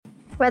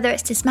Whether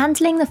it's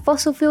dismantling the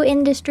fossil fuel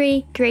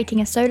industry,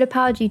 creating a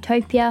solar-powered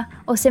utopia,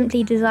 or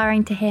simply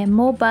desiring to hear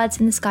more birds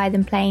in the sky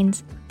than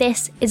planes,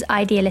 this is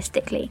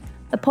Idealistically,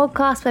 the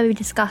podcast where we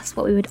discuss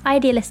what we would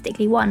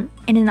idealistically want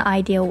in an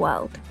ideal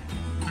world.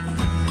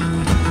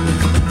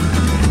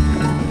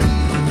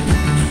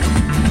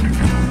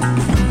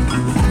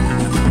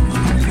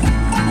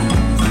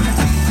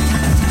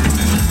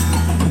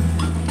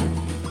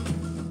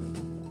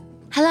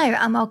 Hello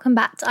and welcome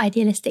back to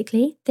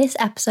Idealistically. This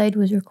episode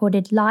was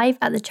recorded live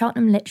at the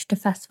Cheltenham Literature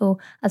Festival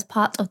as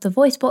part of the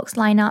Voicebox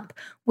lineup,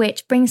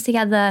 which brings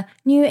together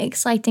new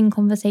exciting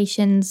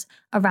conversations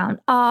around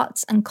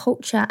arts and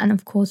culture and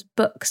of course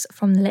books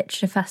from the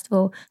Literature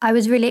Festival. I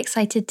was really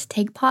excited to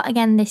take part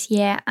again this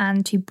year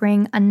and to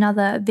bring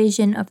another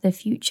vision of the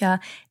future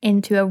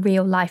into a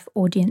real life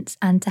audience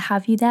and to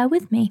have you there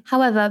with me.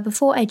 However,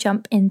 before I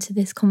jump into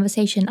this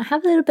conversation, I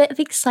have a little bit of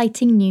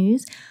exciting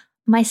news.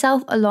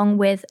 Myself, along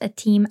with a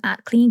team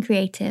at Clean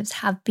Creatives,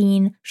 have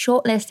been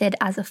shortlisted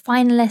as a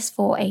finalist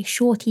for a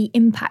Shorty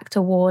Impact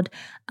Award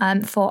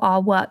for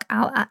our work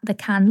out at the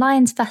Cannes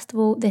Lions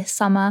Festival this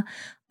summer.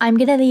 I'm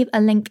going to leave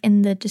a link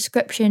in the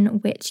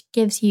description which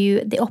gives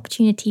you the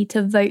opportunity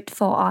to vote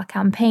for our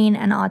campaign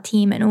and our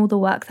team and all the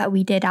work that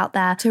we did out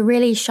there to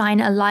really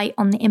shine a light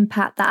on the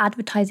impact that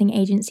advertising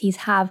agencies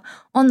have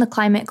on the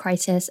climate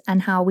crisis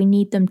and how we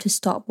need them to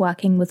stop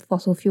working with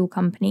fossil fuel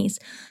companies.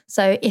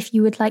 So if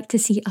you would like to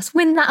see us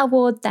win that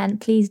award, then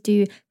please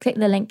do click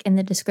the link in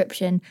the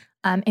description.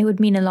 It would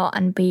mean a lot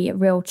and be a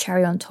real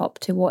cherry on top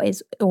to what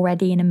is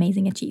already an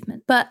amazing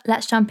achievement. But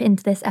let's jump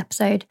into this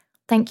episode.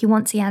 Thank you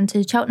once again to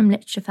the Cheltenham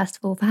Literature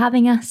Festival for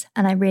having us,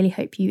 and I really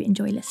hope you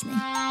enjoy listening.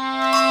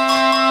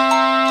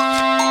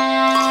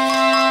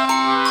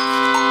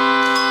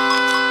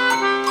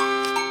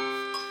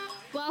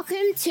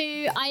 Welcome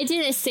to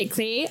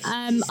Idealistically.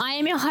 I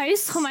am your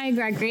host, Hermione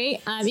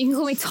Gregory. You can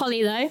call me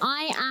Tolly though.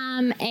 I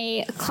am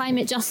a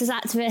climate justice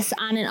activist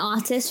and an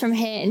artist from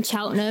here in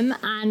Cheltenham,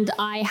 and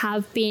I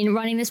have been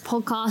running this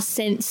podcast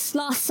since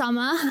last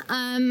summer.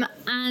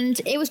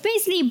 And it was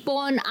basically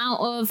born out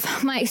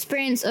of my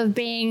experience of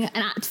being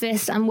an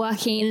activist and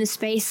working in the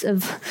space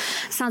of,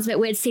 sounds a bit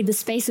weird to say the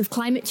space of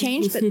climate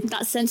change, but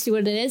that's essentially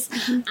what it is.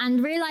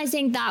 And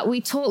realizing that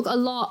we talk a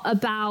lot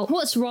about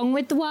what's wrong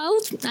with the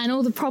world and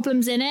all the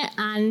problems in it,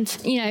 and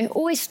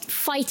always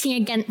fighting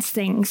against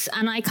things.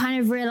 And I kind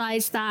of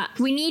realized that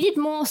we needed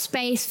more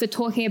space for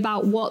talking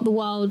about what the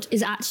world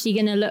is actually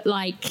going to look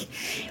like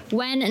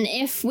when and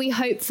if we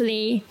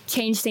hopefully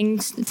change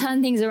things,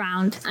 turn things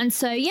around. And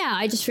so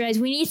I just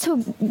realized we need to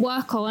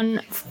work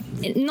on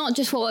not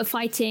just what we're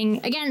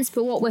fighting against,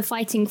 but what we're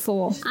fighting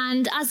for.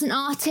 And as an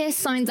artist,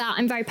 something that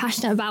I'm very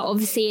passionate about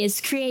obviously is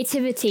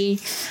creativity.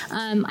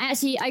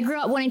 I grew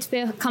up wanting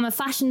to become a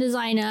fashion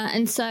designer,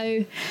 and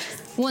so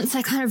once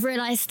I kind of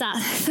realized that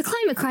the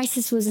climate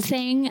crisis was a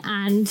thing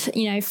and,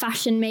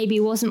 fashion maybe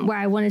wasn't where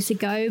I wanted to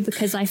go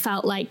because I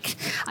felt like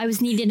I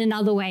was needed in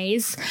other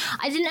ways,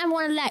 I didn't ever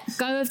want to let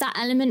go of that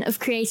element of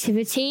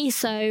creativity.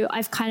 So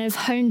I've kind of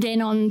honed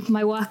in on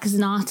my work as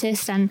an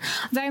artist and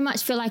very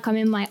much feel like I'm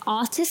in my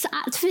artist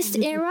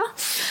activist era.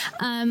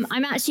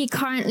 I'm actually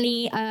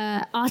currently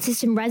an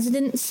artist in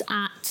residence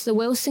at the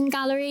Wilson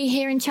Gallery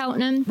here in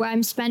Cheltenham, where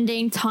I'm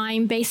spending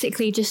time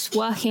basically just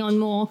working on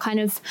more kind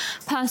of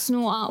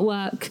personal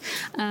artwork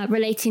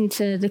relating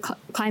to the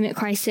climate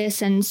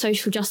crisis and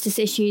social justice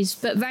issues,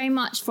 but very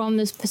much from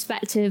this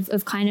perspective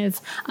of kind of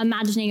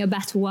imagining a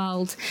better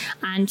world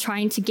and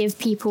trying to give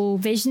people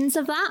visions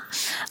of that.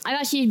 I've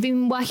actually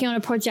been working on a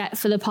project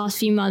for the past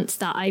few months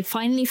that I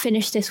finally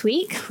finished this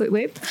week,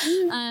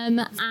 and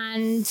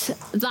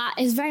that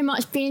has very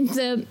much been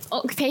the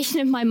occupation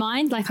of my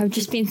mind. Like, I've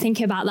just been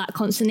thinking about that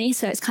constantly,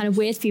 so it's kind of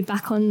weird to be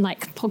back on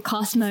like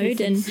podcast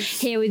mode and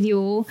here with you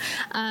all.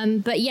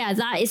 But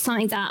that is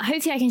something that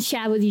hopefully I can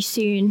share with you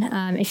soon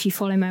if you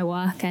follow my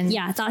work. And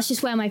that's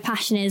just where my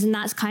passion is, and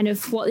that's kind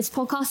of what this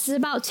podcast is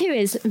about too,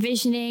 is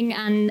visioning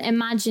and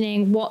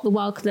imagining what the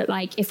world could look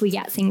like if we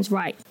get things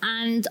right.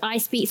 And I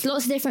speak to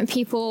lots of different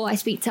people. I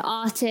speak to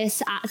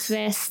artists,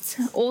 activists,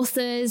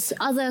 authors,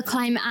 other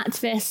climate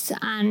activists,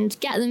 and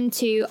get them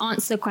to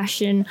answer the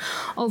question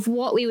of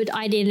what we would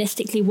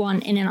idealistically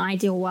want in an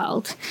ideal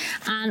world.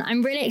 And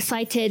I'm really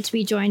excited to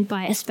be joined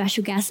by a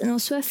special guest and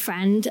also a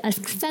friend, a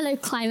fellow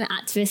climate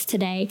activist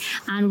today,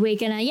 and we're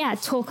gonna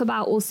talk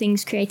about all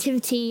things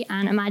creativity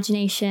and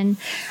imagination,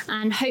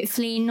 and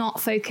hopefully not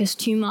focus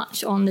too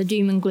much on the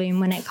doom and gloom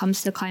when it comes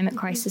to the climate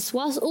crisis,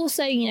 whilst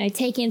also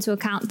taking into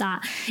account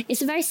that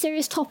it's a very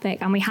serious topic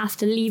and we have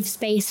to leave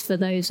space for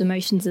those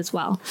emotions as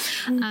well.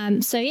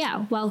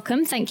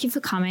 Welcome, thank you for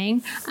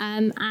coming,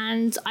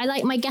 and I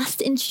like my guests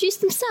to introduce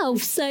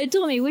themselves. So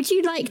Domi, would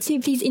you like to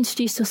please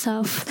introduce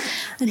yourself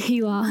and who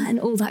you are and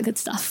all that good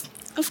stuff?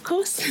 of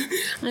course.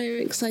 I'm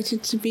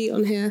excited to be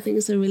on here. I think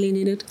it's a really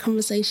needed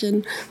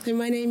conversation. So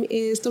my name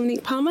is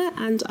Dominique Palmer,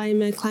 and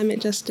I'm a climate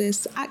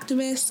justice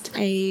activist,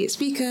 a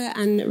speaker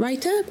and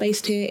writer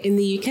based here in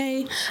the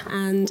UK.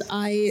 And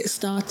I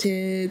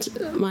started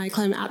my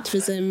climate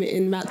activism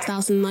in about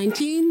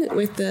 2019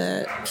 with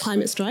the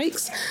climate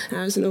strikes.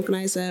 I was an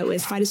organizer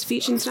with Fridays for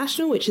Future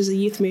International, which is a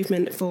youth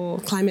movement for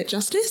climate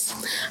justice.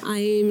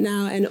 I'm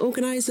now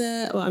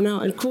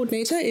a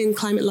coordinator in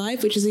Climate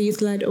Live, which is a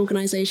youth-led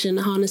organization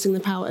harnessing the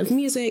power of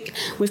music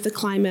with the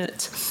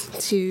climate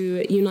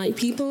to unite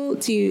people,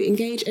 to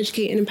engage,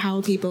 educate, and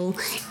empower people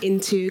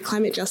into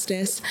climate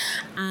justice.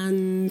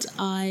 And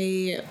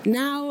I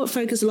now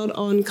focus a lot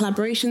on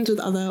collaborations with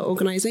other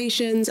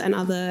organizations and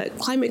other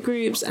climate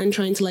groups and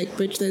trying to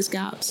bridge those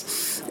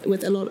gaps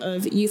with a lot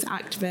of youth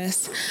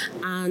activists.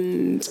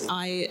 And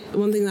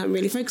one thing that I'm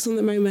really focused on at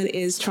the moment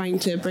is trying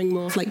to bring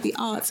more of the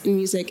arts and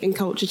music and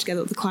culture together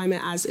with the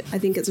climate, as I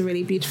think it's a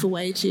really beautiful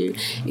way to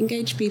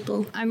engage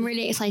people. I'm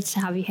really excited to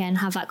have you here and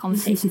have that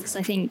conversation because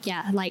I think,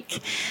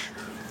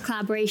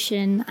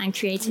 collaboration and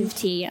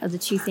creativity are the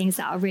two things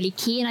that are really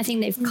key, and I think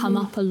they've come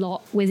up a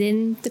lot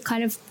within the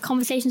kind of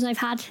conversations I've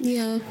had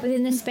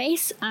within this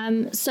space.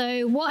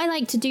 So what I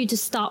like to do to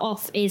start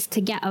off is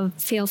to get a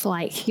feel for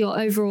your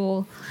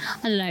overall,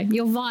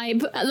 your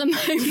vibe at the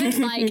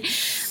moment.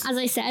 As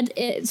I said,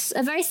 it's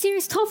a very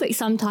serious topic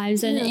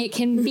sometimes, and it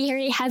can be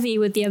very heavy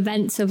with the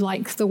events of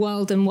the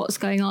world and what's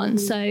going on.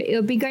 So it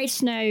would be great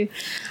to know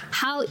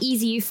how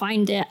easy you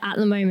find it at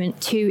the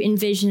moment to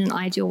envision an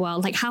ideal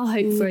world. How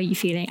hopeful are you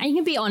feeling? And you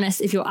can be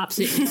honest if you're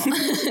absolutely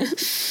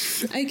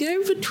not. I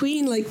go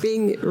between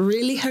being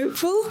really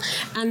hopeful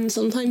and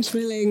sometimes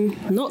feeling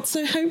not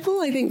so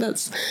hopeful. I think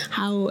that's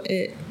how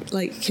it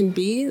can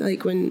be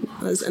when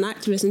as an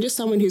activist and just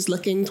someone who's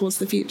looking towards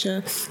the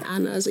future,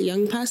 and as a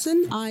young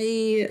person,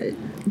 I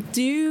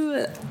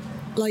do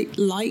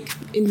like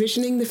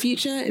envisioning the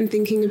future and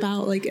thinking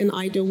about an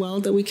ideal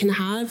world that we can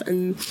have.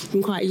 And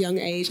from quite a young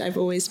age, I've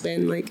always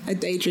been a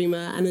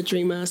daydreamer and a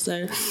dreamer,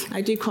 so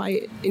I do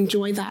quite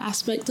enjoy that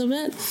aspect of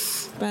it.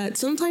 But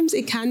sometimes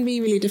it can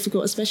be really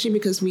difficult, especially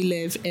because we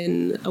live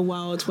in a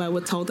world where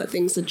we're told that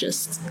things are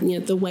just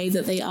the way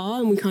that they are,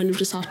 and we kind of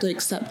just have to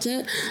accept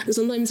it. And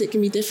sometimes it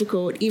can be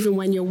difficult, even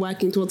when you're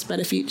working towards a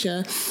better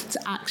future, to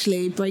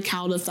actually break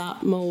out of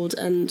that mold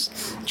and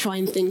try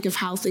and think of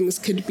how things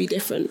could be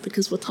different,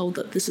 because we're told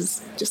that this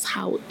is just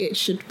how it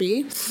should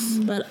be.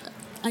 But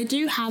I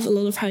do have a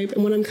lot of hope,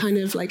 and when I'm kind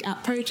of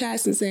at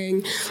protests and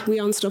saying we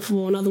are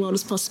unstoppable, another world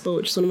is possible,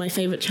 which is one of my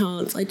favourite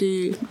chants, I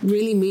do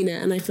really mean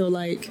it, and I feel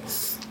like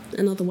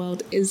another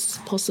world is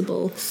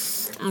possible.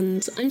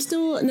 And I'm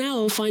still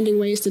now finding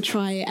ways to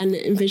try and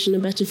envision a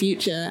better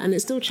future, and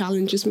it still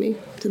challenges me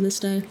to this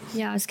day.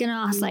 Yeah, I was going to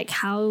ask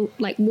how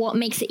what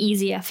makes it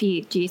easier for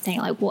you, do you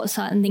think? What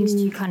certain things do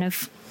you kind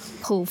of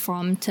pull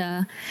from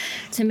to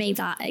make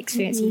that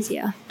experience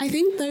easier? I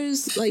think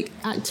those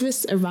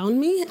activists around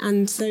me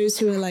and those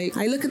who are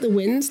I look at the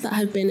wins that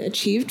have been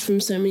achieved from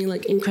so many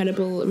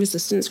incredible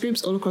resistance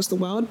groups all across the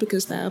world,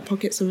 because there are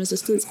pockets of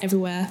resistance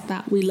everywhere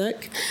that we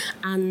look,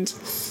 and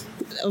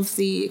of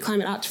the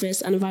climate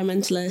activists and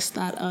environmentalists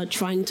that are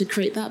trying to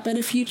create that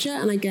better future,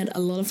 and I get a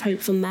lot of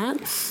hope from that.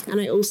 And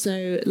I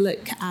also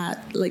look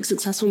at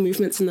successful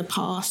movements in the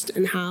past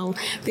and how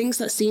things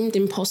that seemed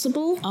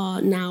impossible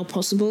are now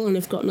possible and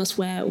have gotten us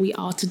where we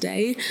are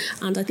today.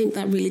 And I think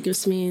that really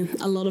gives me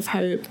a lot of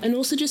hope. And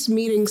also just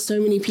meeting so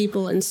many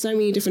people in so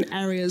many different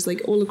areas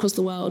all across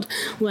the world,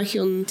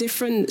 working on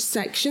different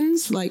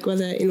sections,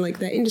 whether in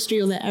their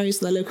industry or their areas,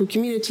 their local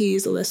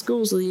communities or their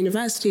schools or the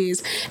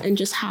universities, and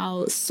just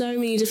how so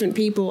many different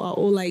people are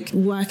all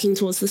working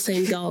towards the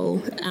same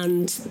goal.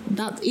 And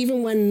that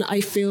even when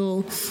I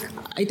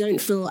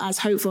don't feel as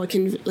hopeful, I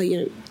can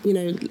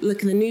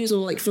look at the news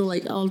or feel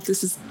oh,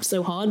 this is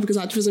so hard, because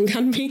activism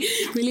can be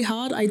really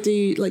hard. I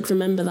do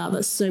remember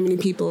that so many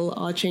people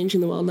are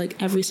changing the world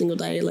every single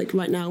day.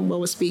 Right now while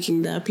we're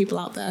speaking, there are people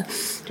out there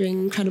doing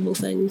incredible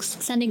things.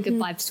 Sending good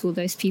vibes to all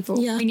those people.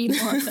 Yeah. We need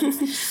more of them.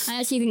 I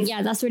actually think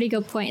that's a really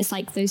good point. It's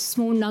those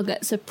small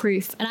nuggets of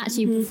proof. And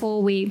actually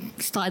before we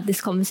started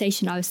this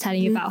conversation, I was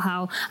telling you about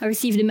how I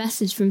received a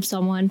message from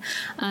someone.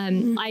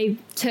 I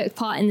took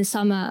part in the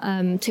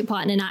summer, took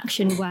part in an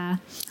action where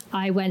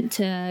I went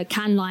to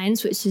Cannes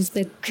Lions, which is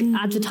the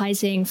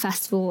advertising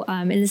festival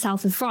in the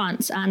south of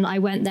France, and I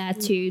went there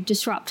to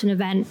disrupt an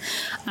event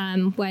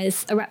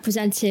with a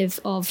representative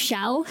of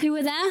Shell who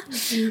were there.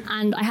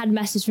 And I had a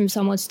message from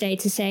someone today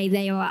to say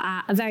they were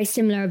at a very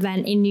similar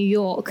event in New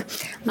York,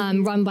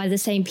 run by the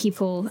same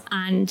people,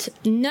 and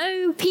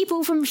no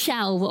people from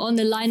Shell were on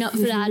the lineup for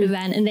that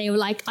event, and they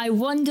were I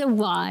wonder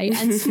why.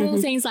 And small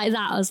things like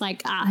that, I was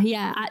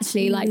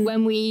actually,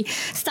 when we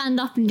stand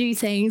up and do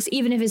things,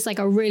 even if it's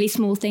a really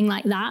small thing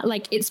like that,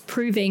 it's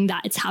proving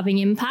that it's having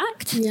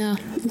impact. Yeah,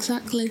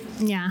 exactly.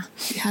 Yeah,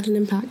 it had an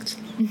impact.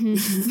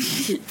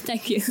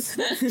 Thank you.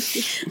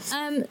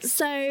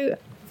 So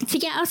to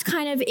get us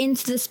kind of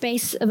into the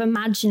space of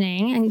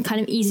imagining and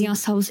kind of easing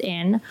ourselves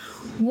in,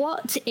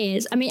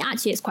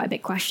 actually it's quite a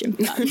big question,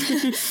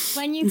 but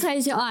when you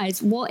close your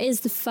eyes, what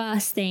is the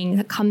first thing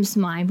that comes to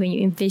mind when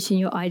you envision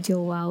your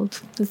ideal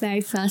world? The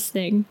very first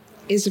thing.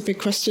 Is a big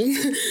question.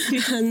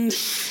 And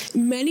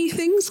many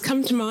things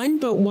come to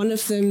mind, but one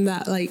of them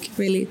that like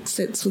really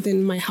sits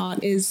within my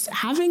heart is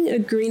having a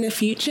greener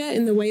future,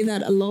 in the way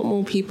that a lot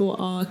more people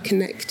are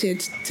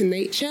connected to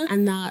nature,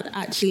 and that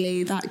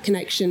actually that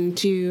connection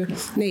to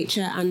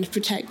nature and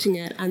protecting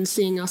it and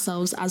seeing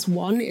ourselves as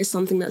one is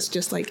something that's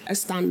just like a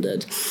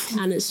standard,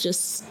 and it's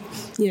just,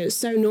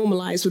 so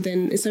normalized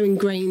it's so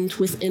ingrained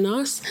within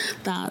us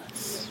that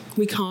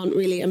we can't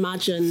really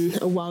imagine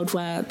a world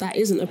where that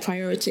isn't a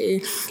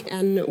priority,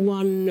 and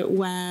one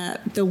where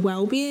the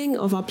well-being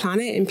of our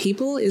planet and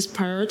people is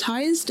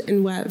prioritized,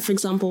 and where, for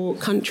example,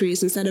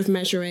 countries, instead of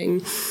measuring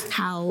by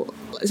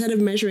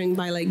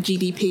like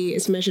GDP,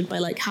 it's measured by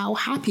like how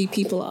happy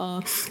people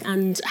are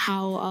and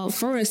how our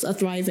forests are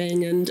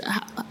thriving and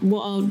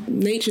what our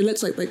nature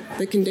looks like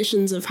the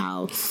conditions of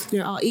how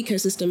our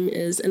ecosystem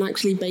is, and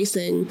actually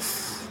basing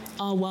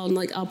our world and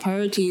like our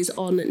priorities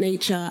on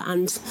nature,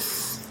 and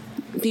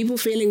people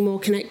feeling more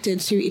connected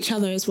to each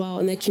other as well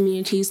and their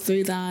communities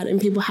through that,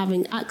 and people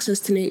having access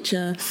to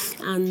nature.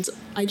 And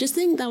I just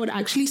think that would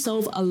actually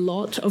solve a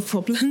lot of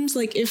problems.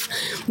 Like if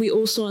we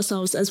all saw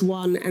ourselves as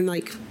one, and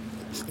like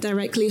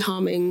directly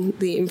harming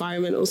the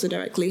environment also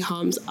directly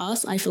harms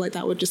us, I feel like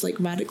that would just like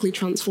radically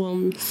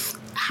transform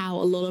how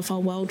a lot of our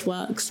world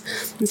works.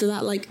 And so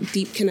that like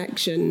deep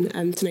connection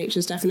to nature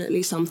is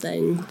definitely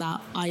something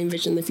that I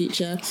envision in the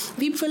future.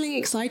 People feeling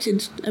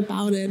excited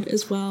about it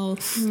as well,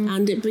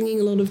 and it bringing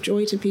a lot of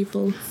joy to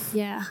people.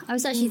 Yeah, I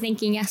was actually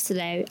thinking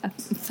yesterday,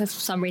 for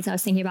some reason I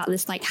was thinking about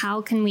this, like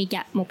how can we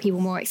get more people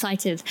more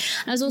excited?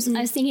 And I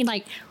was thinking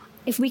like,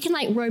 if we can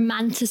like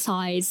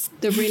romanticize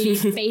the really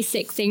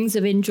basic things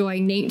of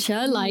enjoying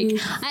nature, like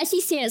I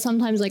actually see it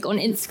sometimes like on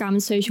Instagram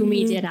and social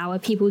media now, where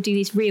people do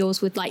these reels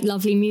with like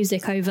lovely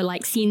music over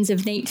like scenes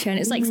of nature, and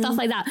it's like stuff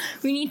like that.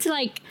 We need to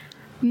like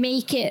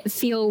make it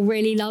feel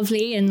really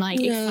lovely and like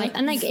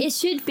and like it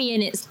should be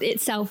in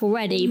itself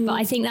already, but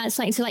I think that's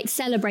like to like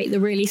celebrate the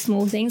really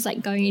small things,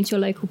 like going into a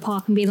local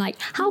park and being like,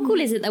 how cool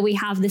is it that we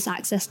have this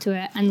access to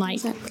it, and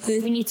like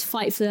we need to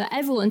fight for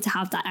everyone to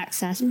have that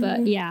access.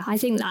 But yeah, I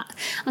think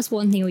that's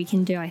one thing we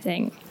can do, I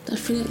think.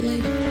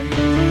 Definitely.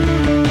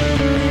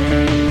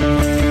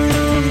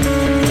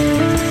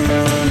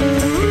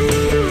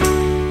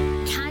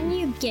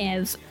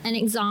 Give an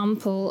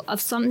example of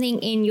something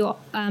in your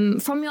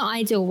from your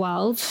ideal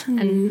world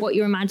and what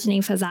you're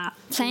imagining for that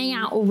playing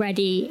out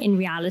already in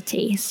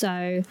reality.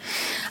 So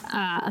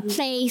a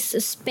place,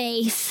 a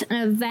space,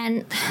 an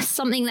event,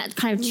 something that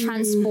kind of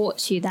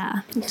transports you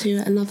there to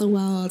another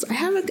world. I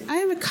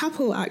have a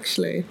couple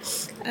actually.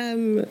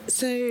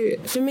 So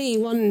for me,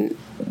 one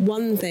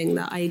thing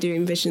that I do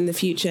envision in the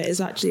future is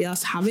actually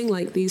us having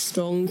like these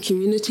strong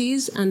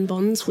communities and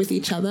bonds with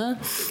each other.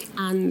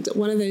 And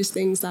one of those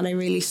things that I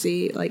really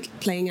see like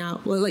playing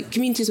out, well, like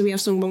communities where we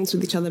have strong bonds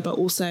with each other, but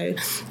also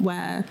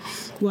where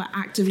we're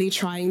actively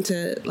trying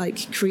to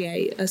like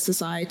create a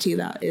society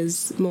that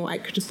is more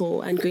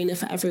equitable and greener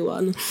for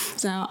everyone.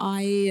 So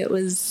I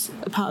was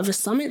a part of a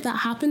summit that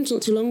happened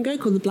not too long ago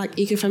called the Black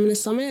Ecofeminist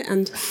Summit,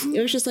 and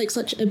it was just like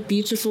such a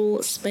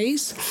beautiful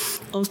space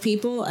of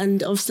people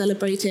and of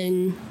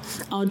celebrating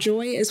our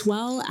joy as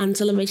well, and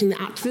celebrating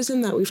the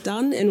activism that we've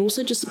done, and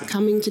also just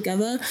coming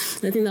together.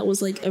 And I think that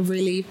was like a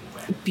really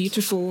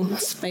beautiful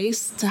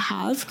space to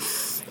have.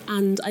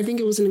 And I think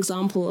it was an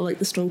example of like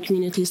the strong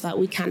communities that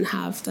we can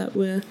have, that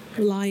we're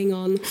relying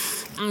on.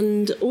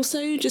 And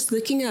also just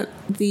looking at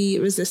the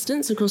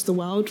resistance across the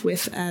world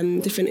with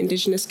different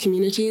indigenous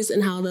communities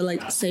and how they're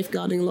like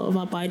safeguarding a lot of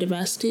our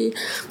biodiversity.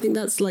 I think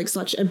that's like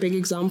such a big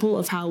example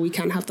of how we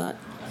can have that,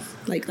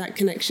 like that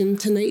connection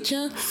to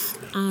nature.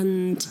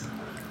 And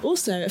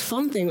also a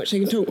fun thing, which I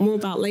can talk more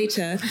about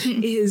later,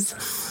 is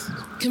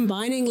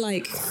combining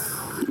like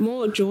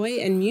more joy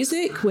and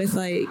music with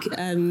like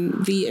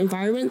the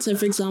environment. So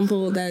for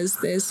example, there's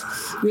this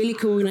really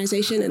cool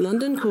organization in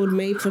London called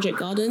May Project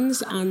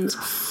Gardens, and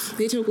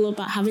they talk a lot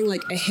about having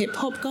like a hip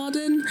hop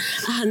garden,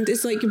 and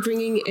it's like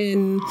bringing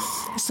in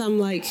some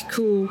like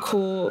cool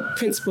core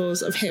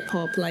principles of hip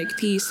hop, like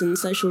peace and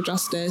social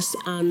justice,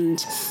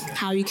 and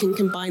how you can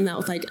combine that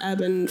with like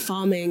urban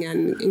farming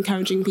and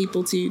encouraging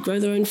people to grow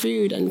their own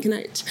food and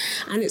connect.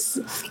 And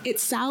it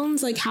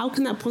sounds like, how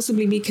can that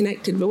possibly be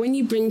connected? But when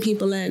you bring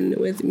people in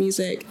with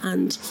music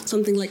and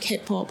something like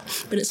hip hop,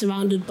 but it's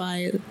surrounded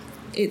by,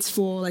 it's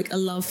for like a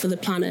love for the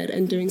planet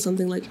and doing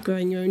something like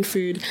growing your own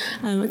food,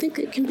 I think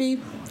it can be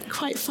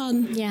quite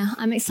fun. Yeah,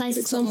 I'm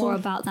excited to talk more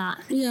about that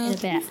in a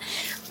bit.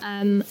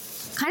 Kind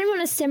of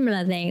on a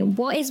similar thing,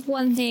 what is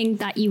one thing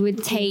that you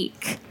would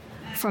take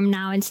from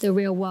now into the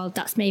real world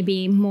that's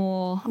maybe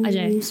more, I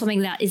don't know,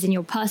 something that is in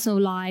your personal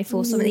life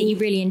or something that you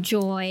really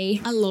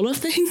enjoy? A lot of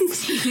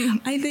things.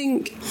 I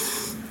think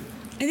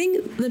I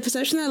think the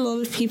perception that a lot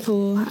of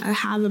people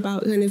have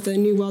about kind of the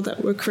new world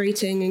that we're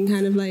creating and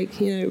kind of like,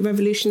 you know,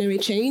 revolutionary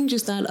change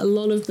is that a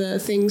lot of the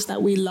things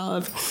that we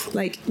love,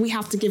 like we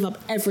have to give up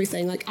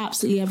everything, like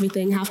absolutely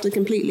everything, have to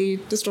completely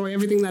destroy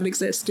everything that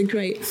exists to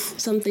create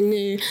something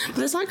new. But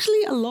there's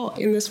actually a lot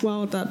in this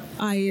world that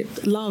I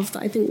love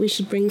that I think we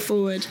should bring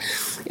forward.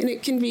 And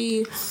it can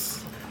be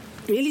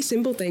really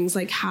simple things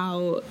like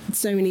how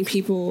so many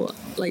people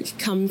like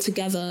come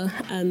together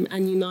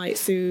and unite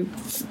through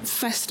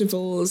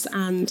festivals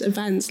and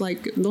events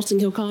like Notting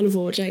Hill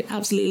Carnival, which I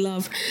absolutely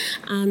love,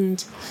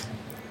 and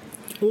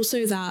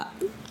also that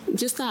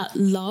just that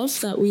love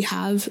that we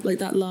have, like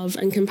that love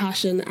and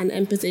compassion and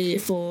empathy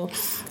for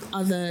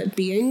other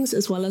beings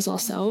as well as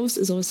ourselves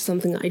is also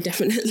something that I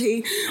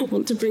definitely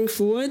want to bring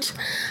forward.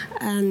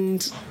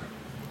 And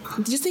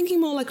just thinking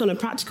more like on a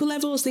practical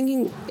level, I was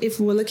thinking if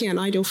we're looking at an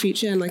ideal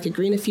future and like a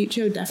greener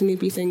future, it would definitely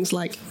be things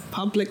like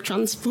public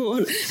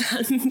transport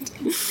and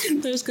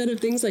those kind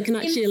of things that can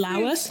actually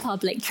allow us.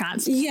 Public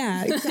transport.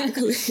 Yeah,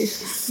 exactly.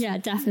 Yeah,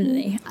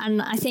 definitely.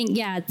 And I think,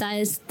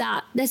 there's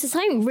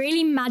something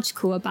really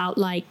magical about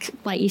like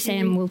you say,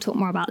 and we'll talk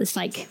more about this,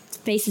 like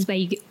spaces where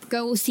you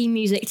go all see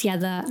music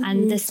together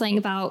and there's something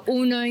about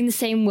all knowing the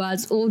same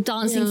words, all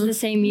dancing to the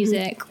same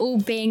music, all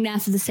being there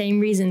for the same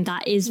reason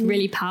that is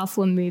really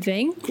powerful and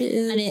moving.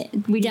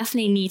 And we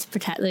definitely need to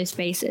protect those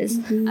spaces.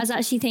 I was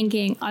actually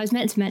thinking, I was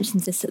meant to mention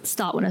this at the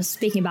start when I was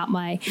speaking about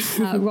my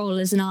role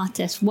as an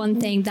artist.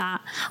 One thing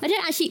that I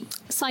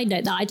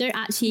don't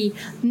actually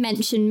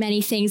mention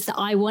many things that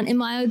I want in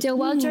my ideal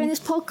world during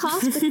this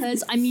podcast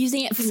because I'm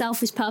using it for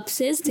selfish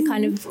purposes to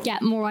kind of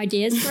get more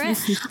ideas for it.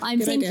 I'm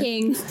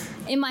thinking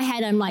in my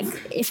head, I'm like,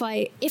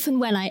 if and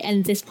when I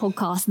end this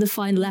podcast, the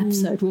final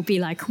episode will be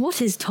like, what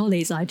is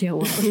Tolly's ideal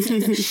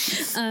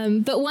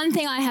world? But one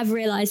thing I have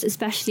realized,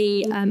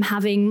 especially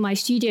having my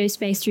studio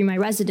space through my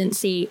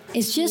residency,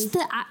 is just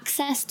the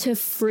access to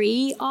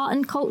free art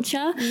and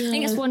culture. I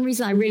think that's one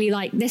reason I really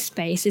like this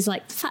space, is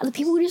like the fact that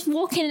people just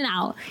walk in and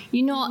out.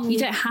 You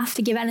don't have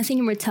to give anything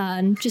in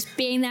return, just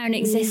being there and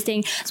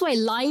existing. That's why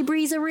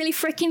libraries are really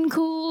freaking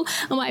cool,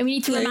 and why we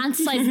need to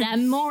romanticize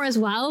them more as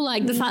well.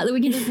 Like the fact that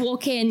we can just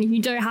walk in,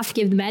 you don't have to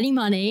give them any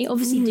money.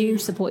 Obviously do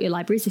support your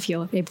libraries if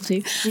you're able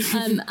to,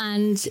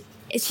 and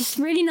it's just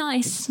really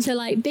nice to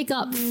like big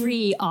up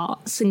free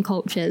arts and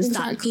cultures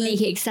that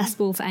make it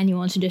accessible for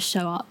anyone to just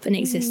show up and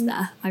exist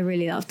there. I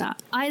really love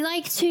that. I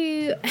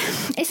do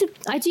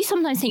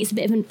sometimes think it's a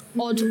bit of an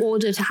odd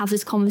order to have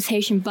this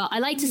conversation, but I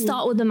like to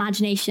start with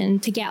imagination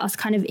to get us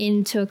kind of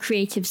into a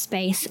creative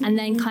space and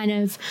then kind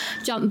of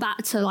jump back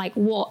to like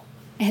what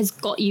has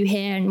got you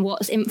here and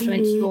what's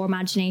influenced your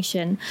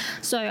imagination.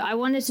 So I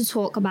wanted to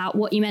talk about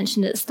what you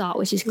mentioned at the start,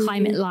 which is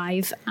Climate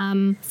Live.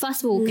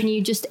 First of all, can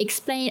you just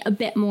explain a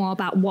bit more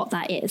about what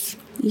that is?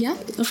 Yeah,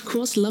 of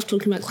course. Love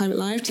talking about Climate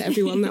Live to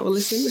everyone that will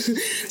listen.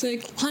 So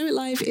Climate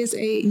Live is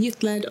a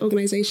youth-led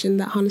organisation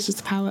that harnesses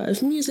the power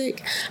of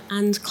music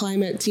and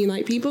climate to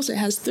unite people. So it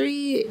has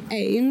 3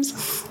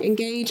 aims: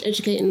 engage,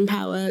 educate and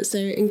empower. So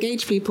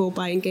engage people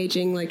by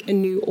engaging like a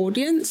new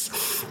audience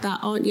that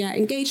aren't yet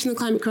engaged in the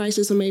climate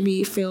crisis, or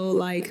maybe feel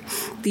like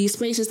the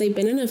spaces they've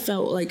been in have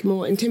felt like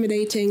more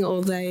intimidating,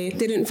 or they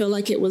didn't feel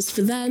like it was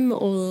for them,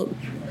 or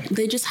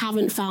they just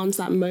haven't found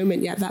that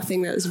moment yet, that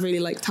thing that has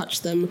really like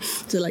touched them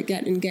to like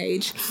get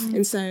engaged.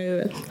 And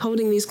so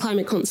holding these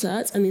climate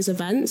concerts and these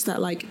events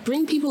that like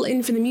bring people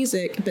in for the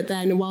music, but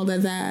then while they're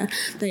there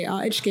they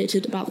are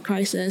educated about the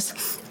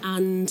crisis,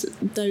 and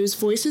those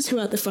voices who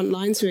are at the front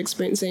lines who are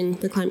experiencing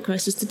the climate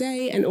crisis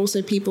today, and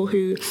also people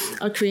who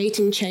are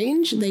creating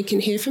change, they can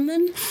hear from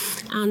them.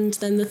 And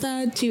then the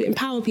third, to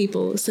empower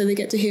people, so they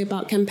get to hear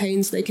about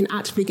campaigns they can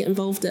actively get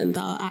involved in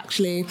that are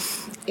actually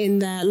in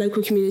their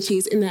local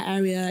communities, in their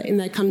area, in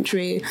their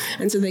country.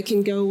 And so they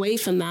can go away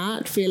from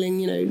that feeling,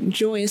 you know,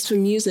 joyous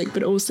from music,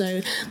 but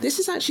also this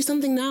is actually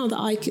something now that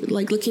I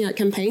like looking at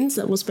campaigns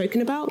that were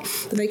spoken about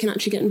that they can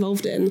actually get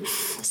involved in.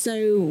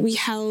 So we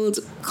held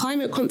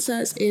climate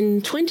concerts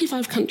in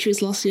 25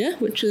 countries last year,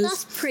 which was...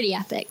 That's pretty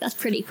epic. That's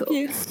pretty cool.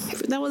 Yeah,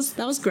 that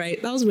was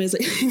great. That was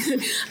amazing.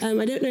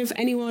 I don't know if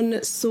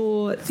anyone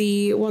saw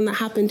the one that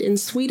happened in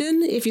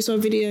Sweden. If you saw a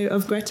video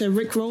of Greta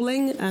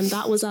rickrolling,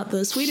 that was at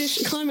the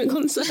Swedish climate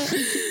concert.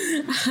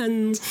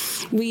 And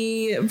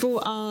we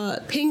brought our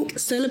pink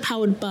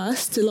solar-powered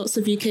bus to lots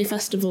of UK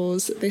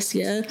festivals this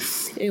year.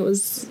 It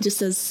was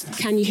just as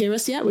 "Can you hear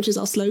us yet?" which is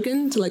our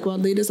slogan to like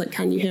world leaders, like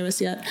 "Can you hear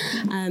us yet?"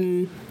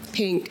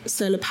 Pink,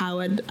 solar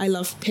powered. I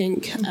love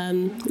pink.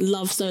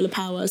 Love solar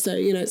power. So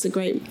you know, it's a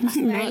great.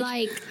 Very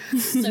like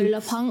solar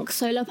punk.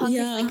 Solar punk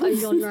is like a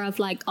genre of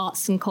like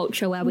arts and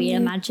culture where we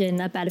imagine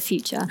a better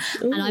future,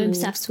 and I'm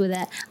obsessed with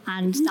it.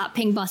 And that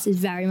pink bus is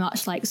very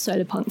much like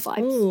solar punk vibes.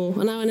 Oh,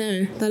 well, now I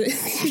know that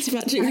it's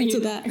matching into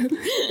that.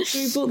 So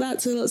we brought that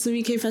to lots of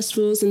UK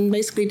festivals and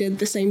basically did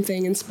the same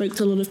thing and spoke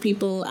to a lot of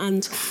people.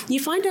 And you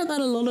find out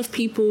that a lot of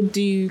people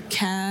do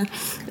care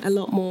a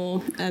lot more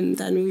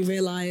than we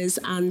realise,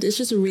 and it's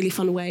just a really really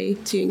fun way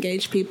to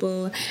engage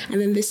people. And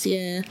then this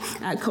year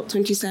at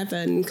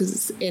COP27, because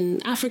it's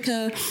in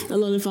Africa, a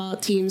lot of our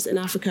teams in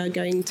Africa are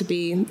going to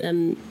be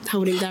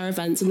holding their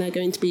events, and they're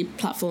going to be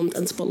platformed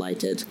and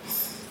spotlighted.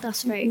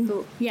 That's very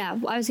cool. Yeah,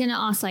 I was going to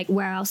ask, like,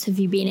 where else have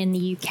you been in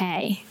the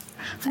UK?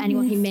 For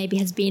anyone who maybe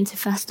has been to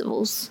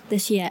festivals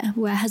this year,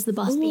 where has the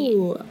bus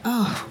been?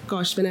 Oh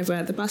gosh, been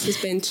everywhere. The bus has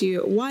been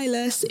to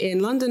Wireless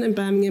in London and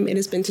Birmingham. It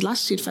has been to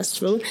Latitude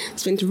Festival.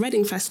 It's been to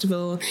Reading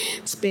Festival.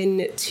 It's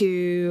been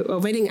to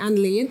Reading and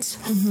Leeds.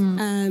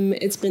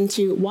 It's been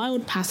to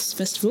Wild Paths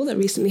Festival that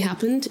recently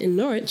happened in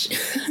Norwich.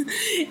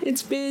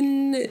 It's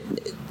been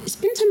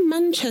to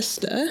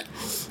Manchester.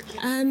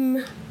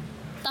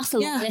 That's a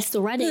long list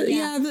already.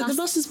 The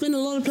bus has been a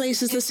lot of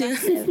places this year.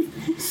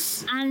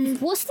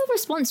 And what's the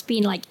response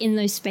been like in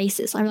those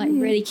spaces? I'm like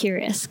really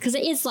curious, because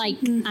it is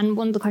like, and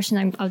one of the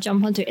questions I'll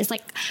jump onto is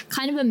like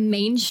kind of a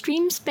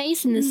mainstream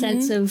space in the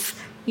sense of,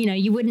 you know,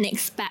 you wouldn't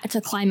expect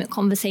a climate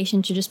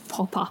conversation to just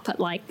pop up at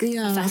like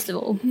a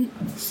festival.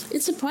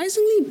 It's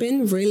surprisingly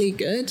been really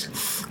good.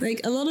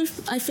 Like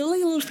I feel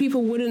like a lot of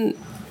people wouldn't,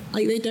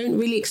 like, they don't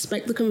really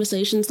expect the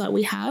conversations that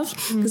we have,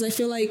 because I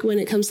feel like when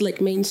it comes to like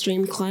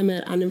mainstream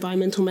climate and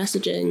environmental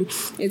messaging,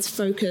 it's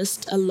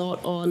focused a lot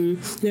on,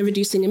 you know,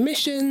 reducing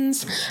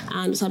emissions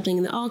and what's happening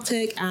in the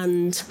Arctic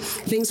and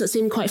things that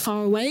seem quite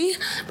far away.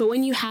 But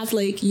when you have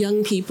like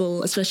young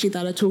people, especially,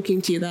 that are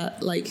talking to you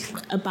that like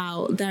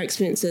about their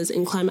experiences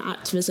in climate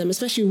activism,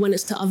 especially when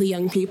it's to other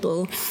young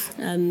people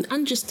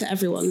and just to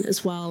everyone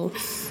as well,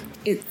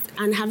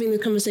 and having the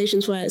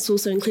conversations where it's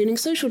also including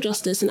social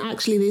justice, and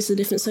actually these are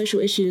different social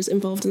issues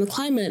involved in the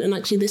climate, and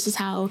actually this is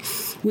how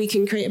we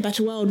can create a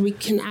better world. We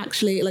can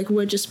actually, like,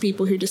 we're just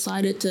people who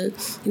decided to,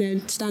 you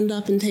know, stand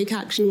up and take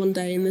action one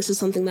day, and this is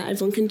something that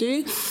everyone can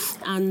do,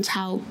 and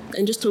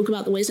just talk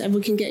about the ways that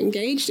everyone can get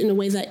engaged in a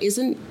way that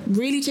isn't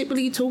really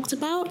typically talked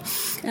about,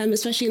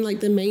 especially in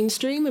like the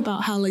mainstream,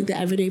 about how like the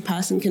everyday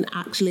person can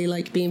actually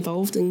like be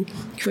involved in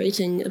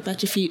creating a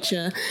better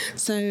future.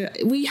 So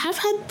we have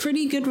had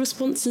pretty good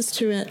responses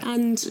to it,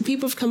 and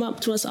people have come up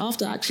to us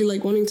after actually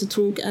like wanting to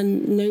talk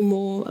and know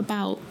more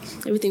about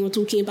everything we're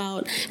talking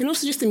about. And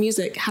also just the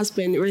music has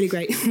been really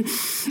great.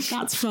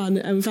 That's fun,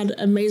 and we've had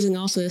amazing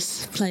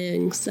artists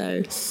playing,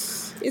 so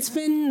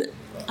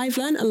I've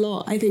learned a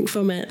lot, I think,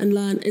 from it, and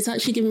it's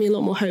actually given me a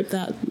lot more hope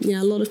that,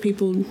 yeah, a lot of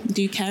people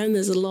do care, and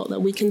there's a lot that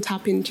we can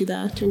tap into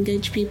there to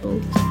engage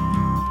people.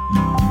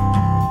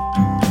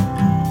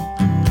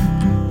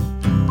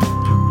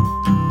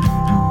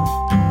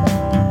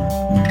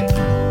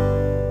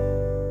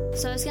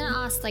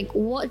 Like,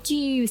 what do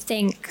you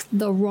think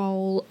the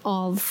role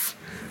of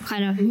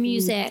kind of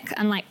music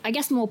and like, I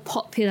guess, more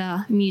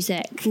popular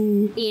music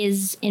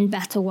is in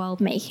better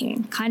world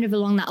making, kind of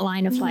along that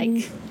line of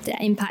like the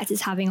impact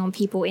it's having on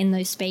people in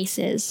those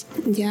spaces?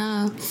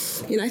 Yeah,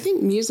 you know, I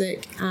think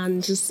music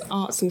and just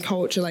arts and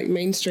culture, like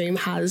mainstream,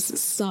 has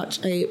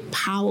such a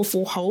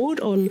powerful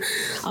hold on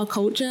our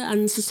culture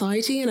and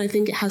society, and I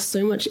think it has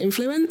so much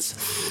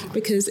influence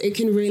because it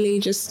can really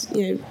just,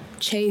 you know,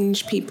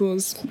 change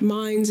people's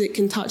minds, it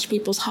can touch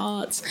people's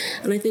hearts.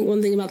 And I think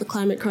one thing about the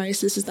climate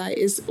crisis is that it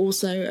is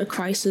also a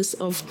crisis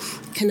of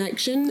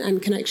connection,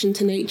 and connection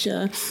to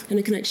nature, and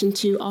a connection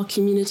to our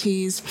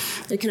communities,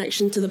 a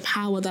connection to the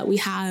power that we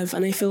have.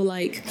 And I feel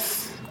like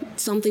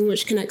something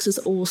which connects us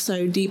all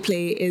so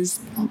deeply is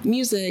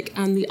music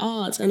and the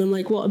arts, and I'm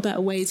like, what a better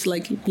way to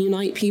like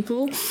unite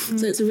people.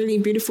 So it's a really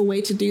beautiful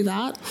way to do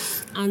that.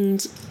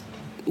 And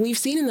we've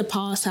seen in the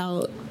past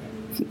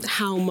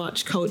how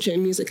much culture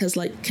and music has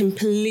like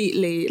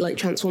completely like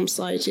transformed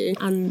society,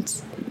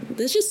 and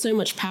there's just so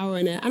much power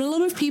in it. And a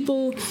lot of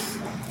people,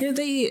 you know,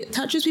 they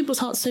touches people's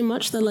hearts so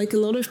much that like a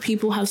lot of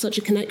people have such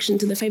a connection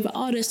to their favorite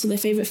artists, to their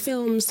favorite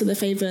films, to their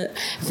favorite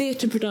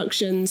theatre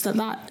productions, that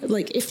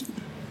like if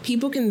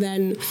people can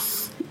then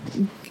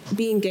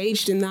be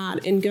engaged in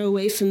that and go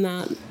away from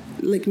that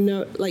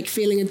like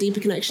feeling a deeper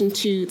connection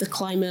to the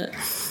climate,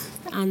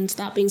 and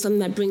that being something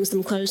that brings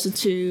them closer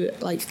to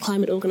like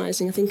climate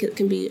organizing, I think it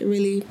can be a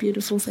really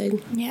beautiful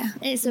thing. Yeah,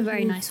 it's a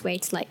very nice way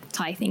to like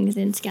tie things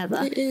in together.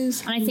 It is.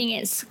 And I think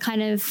it's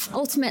kind of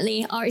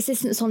ultimately our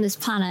existence on this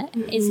planet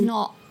is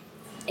not,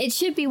 it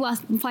should be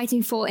worth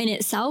fighting for in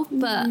itself,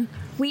 but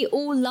we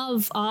all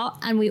love art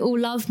and we all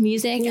love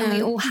music, and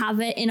we all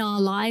have it in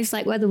our lives,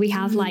 like whether we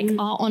have like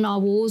art on our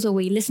walls or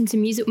we listen to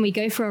music when we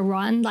go for a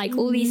run, like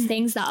all these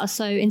things that are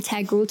so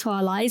integral to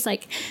our lives,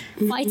 like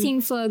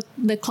fighting for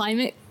the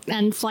climate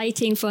and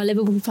fighting for a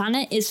livable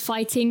planet is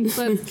fighting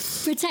for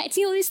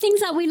protecting all these things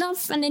that we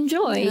love and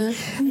enjoy.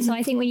 So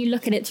I think when you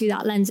look at it through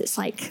that lens, it's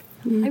like,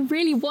 I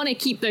really want to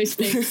keep those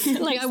things.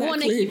 Like, I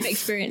want to keep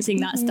experiencing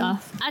that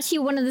stuff. Actually,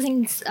 one of the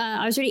things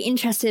I was really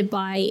interested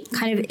by,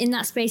 kind of in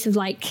that space of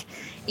like,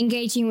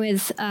 engaging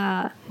with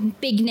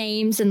big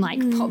names and like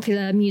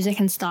popular music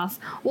and stuff.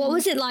 What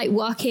was it like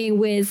working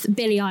with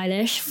Billie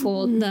Eilish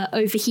for the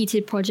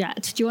Overheated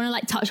project? Do you want to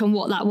like touch on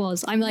what that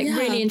was? I'm like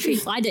really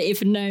intrigued. I don't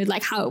even know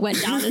like how it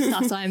went down and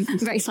stuff, so I'm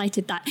very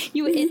excited that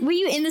you were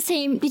you in the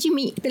same, did you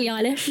meet Billie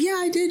Eilish? Yeah,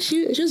 I did.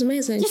 She was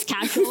amazing. Just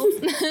casual.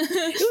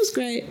 It was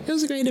great. It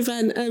was a great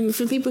event.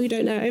 For people who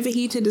don't know,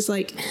 Overheated is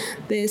like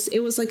this, it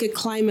was like a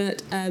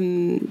climate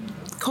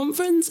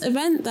conference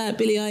event that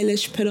Billie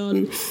Eilish put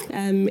on.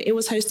 It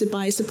was hosted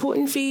by Support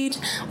and Feed,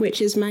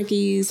 which is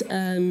Maggie's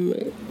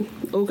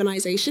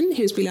organisation,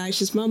 who's Billie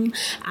Eilish's mum,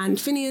 and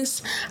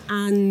Phineas,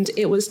 and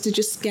it was to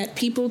just get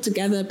people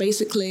together,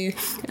 basically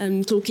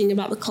talking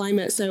about the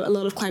climate. So a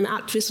lot of climate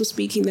activists were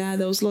speaking there.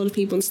 There was a lot of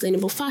people in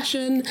sustainable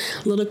fashion,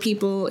 a lot of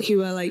people who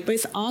were like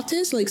both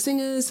artists, like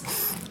singers,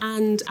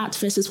 and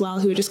activists as well,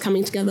 who were just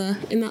coming together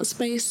in that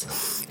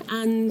space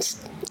and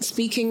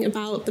speaking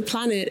about the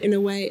planet in a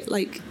way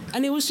like,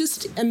 and it was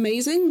just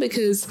amazing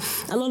because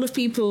a lot of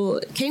people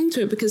came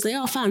to it because they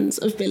are fans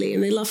of Billie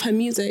and they love her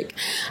music,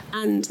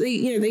 and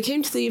they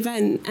came to the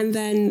event and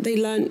then they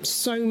learned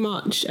so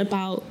much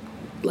about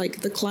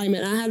like the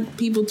climate. I had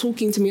people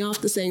talking to me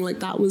after saying like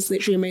that was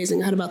literally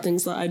amazing. I heard about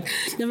things that I'd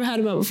never heard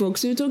about before,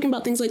 because we were talking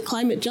about things like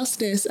climate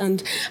justice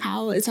and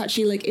how it's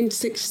actually like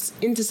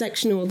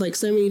intersectional with like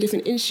so many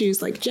different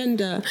issues like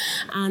gender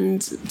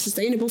and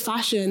sustainable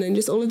fashion and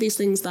just all of these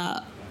things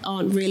that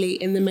aren't really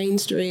in the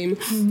mainstream,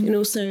 and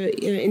also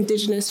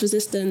indigenous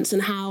resistance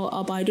and how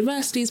our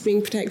biodiversity is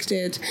being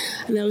protected.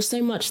 And there was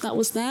so much that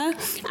was there,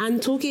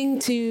 and talking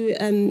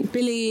to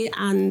Billie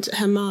and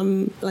her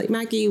mum, like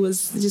Maggie,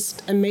 was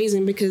just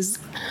amazing because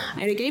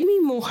it gave me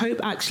more hope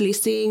actually,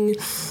 seeing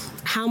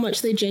how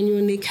much they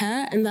genuinely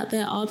care, and that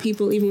there are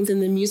people even within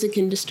the music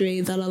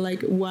industry that are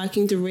like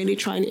working to really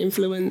try and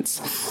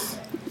influence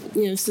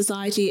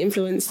society,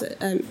 influence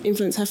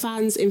her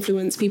fans,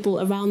 influence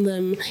people around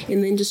them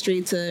in the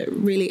industry to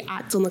really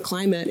act on the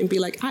climate and be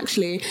like,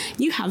 actually,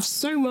 you have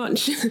so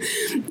much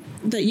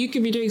that you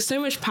could be doing,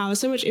 so much power,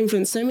 so much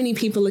influence, so many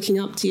people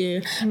looking up to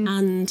you,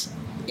 and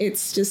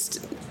it's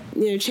just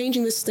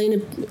changing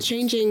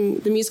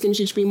the music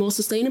industry to be more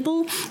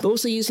sustainable, but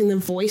also using the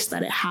voice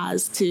that it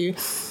has to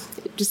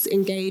just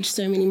engage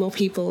so many more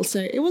people. So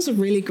it was a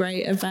really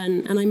great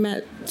event, and I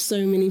met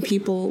so many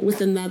people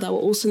within there that were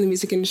also in the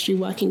music industry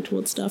working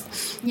towards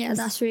stuff. Yeah,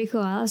 that's really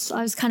cool. I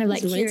was kind of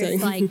like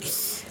curious, like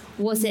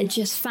was it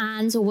just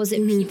fans or was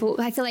it people?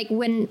 I feel like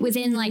when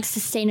within like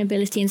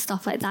sustainability and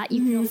stuff like that,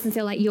 you can often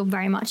feel like you're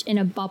very much in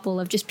a bubble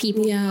of just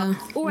people who are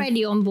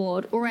already on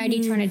board,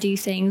 already trying to do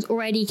things,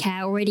 already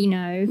care, already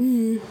know.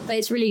 But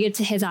it's really good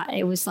to hear that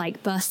it was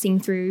like bursting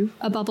through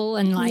a bubble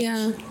and like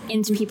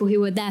into people who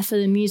were there for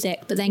the music,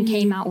 but then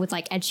came out with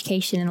like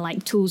education and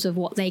like tools of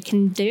what they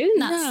can do.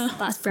 And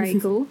that's very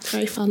cool.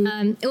 Very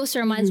fun. It also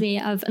reminds me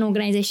of an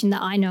organization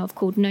that I know of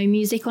called No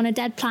Music on a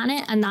Dead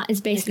Planet, and that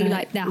is basically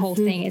like their whole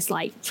thing is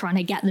like trying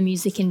to get the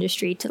music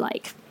industry to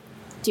like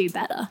do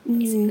better,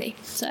 basically.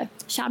 So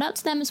shout out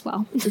to them as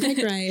well. They're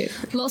great.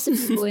 Lots of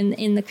people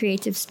in the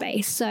creative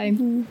space.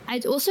 So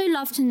I'd also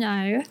love to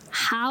know,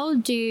 how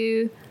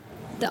do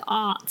the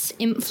arts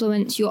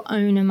influence your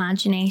own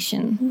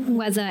imagination,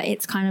 whether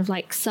it's kind of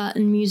like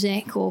certain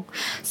music or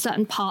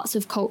certain parts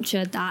of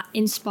culture that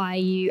inspire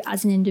you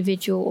as an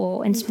individual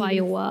or inspire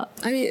your work?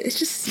 I mean, it's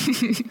just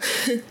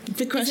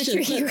big question.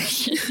 It's a tricky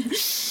question.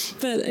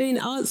 But I mean,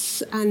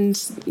 arts, and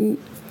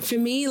for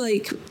me,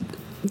 like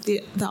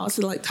the arts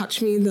that like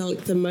touch me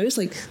the most,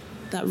 like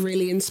that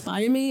really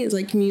inspire me, is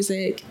like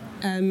music,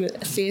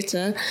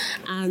 theatre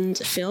and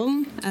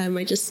film.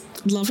 I just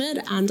love it,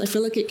 and I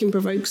feel like it can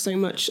provoke so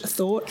much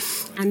thought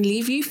and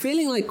leave you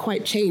feeling like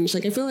quite changed.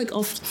 Like I feel like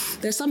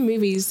there's some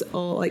movies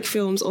or like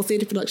films or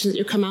theatre productions that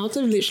you come out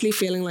of literally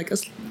feeling like a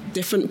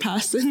different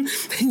person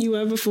than you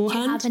were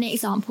beforehand. Do you have any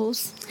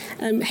examples?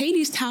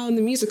 Hadestown,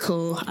 the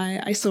musical,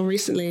 I saw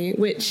recently,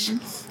 which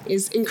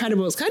is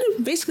incredible. It's kind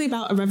of basically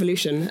about a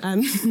revolution,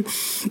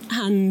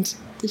 and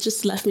it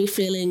just left me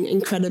feeling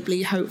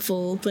incredibly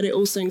hopeful, but it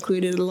also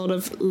included a lot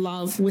of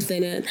love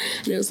within it.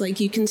 And it was like,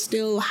 you can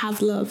still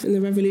have love in the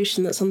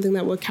revolution. That's something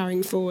that we're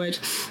carrying forward.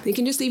 It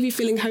can just leave you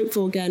feeling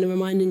hopeful again and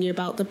reminding you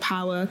about the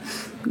power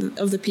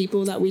of the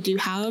people that we do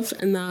have,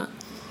 and that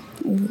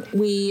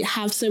we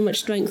have so much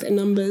strength in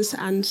numbers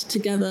and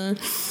together.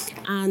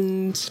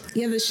 And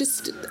yeah, there's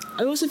just,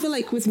 I also feel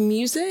like with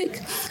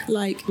music,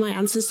 like my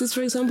ancestors,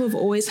 for example, have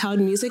always held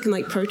music and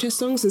like protest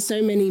songs, and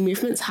so many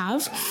movements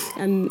have,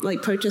 and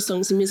like protest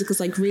songs and music has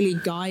like really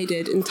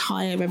guided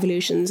entire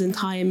revolutions,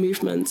 entire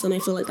movements, and I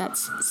feel like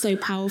that's so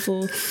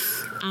powerful.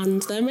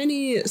 And there are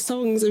many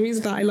songs and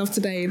music that I love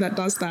today that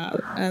does that.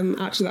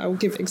 Actually, I will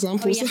give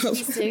examples of.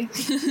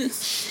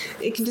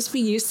 It can just be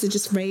used to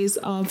just raise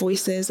our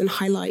voices and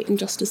highlight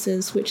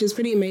injustices, which is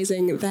pretty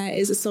amazing. There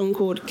is a song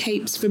called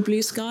Capes for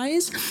Blue Sky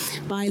Rise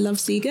by Love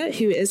Seeger,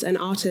 who is an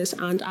artist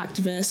and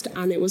activist,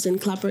 and it was in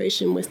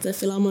collaboration with the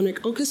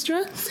Philharmonic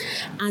Orchestra.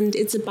 And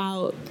it's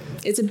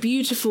a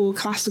beautiful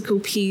classical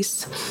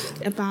piece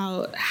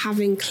about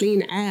having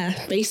clean air,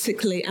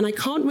 basically. And I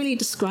can't really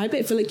describe it.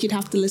 I feel like you'd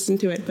have to listen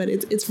to it, but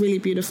it's really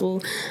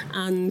beautiful.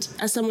 And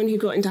as someone who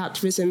got into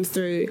activism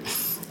through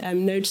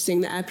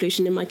noticing the air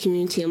pollution in my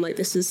community, I'm like,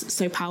 this is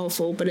so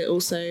powerful, but it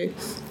also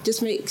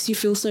just makes you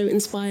feel so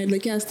inspired.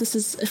 Like, yes, this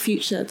is a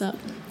future that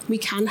we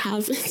can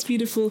have. It's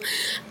beautiful.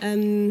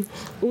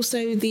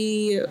 Also,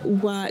 the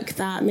work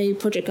that maybe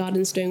Project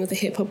Garden's doing with the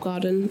Hip Hop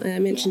Garden I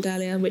mentioned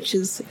earlier, which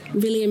is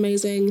really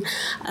amazing.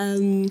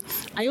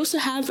 I also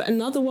have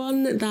another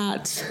one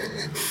that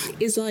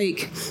is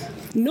like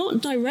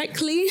not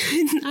directly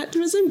in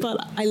activism,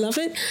 but I love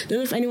it. I don't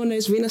know if anyone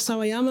knows Rina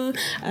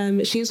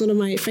Sawayama. She's one of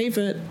my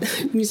favorite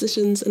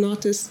musicians and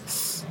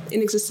artists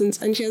in existence,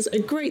 and she has a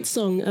great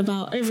song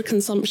about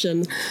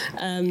overconsumption,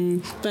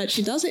 but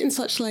she does it in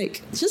such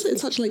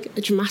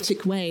a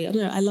dramatic way. I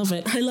don't know, I love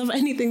it. I love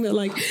anything that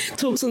like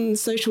talks on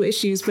social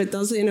issues but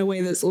does it in a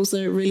way that's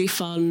also really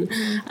fun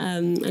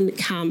and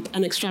camp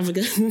and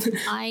extravagant.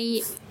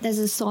 There's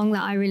a song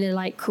that I really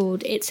like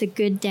called "It's a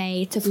Good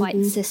Day to Fight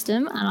the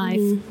System,"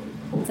 and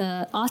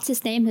the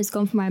artist's name has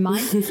gone from my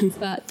mind,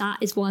 but that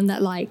is one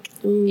that like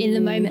in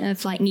the moment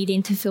of like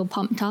needing to feel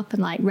pumped up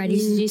and like ready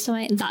to do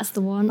something, that's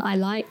the one I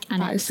like,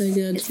 and that is so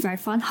good. It's very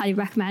fun. Highly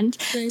recommend.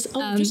 Nice.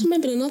 Oh, just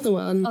remembered another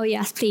one. Oh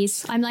yes,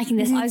 please. I'm liking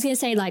this. I was gonna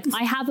say like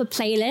I have a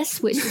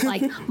playlist which is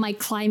like my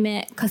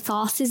climate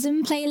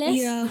catharsism playlist.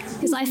 Yeah.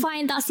 Because I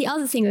find that's the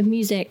other thing with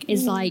music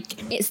is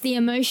like it's the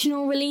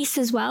emotional release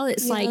as well.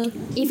 It's like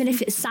even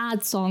if it's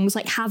sad songs,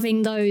 like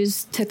having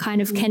those to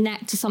kind of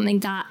connect to something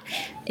that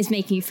is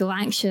making you feel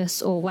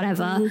anxious or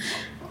whatever,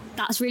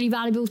 that's really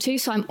valuable too.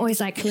 So I'm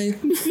always like,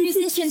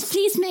 musicians,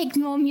 please make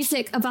more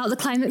music about the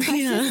climate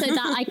crisis so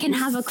that I can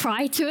have a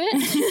cry to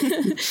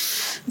it.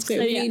 That's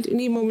great. We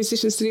need more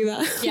musicians to do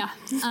that. Yeah.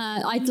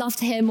 I'd love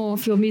to hear more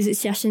of your music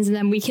suggestions, and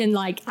then we can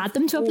like add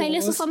them to a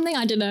playlist or something.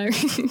 I don't know.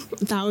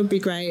 That would be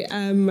great.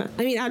 I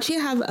mean, actually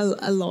I have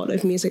a lot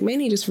of music,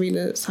 mainly just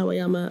Rina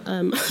Sawayama.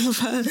 I love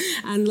her,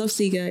 and Love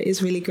Seeger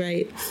is really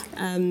great.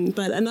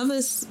 But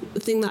another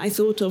thing that I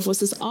thought of was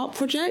this art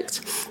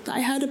project that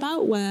I heard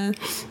about, where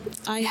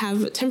I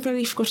have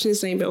temporarily forgotten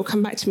his name, but it'll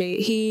come back to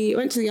me. He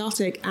went to the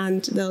Arctic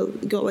and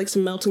they got like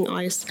some melting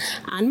ice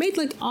and made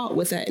like art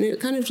with it, and it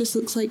kind of just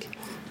looks like,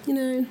 you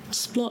know,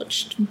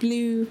 splotched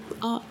blue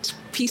art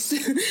piece.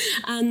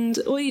 And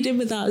all he did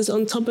with that is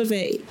on top of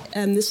it,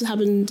 this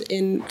happened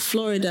in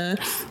Florida,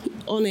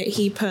 on it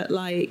he put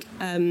like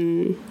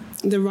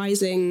the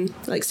rising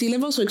like sea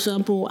levels, for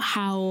example,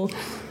 how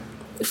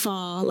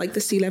far like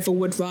the sea level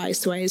would rise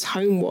to where his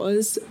home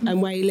was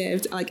and where he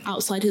lived, like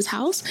outside his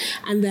house,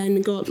 and then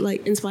got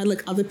like inspired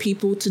like other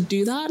people to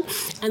do that.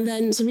 And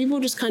then some people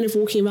just kind of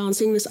walking around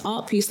seeing this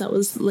art piece that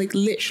was like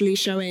literally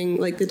showing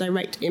like the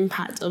direct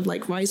impact of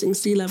like rising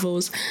sea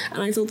levels,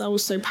 and I thought that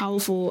was so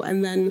powerful.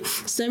 And then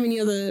so many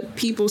other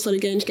people started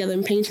getting together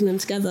and painting them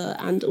together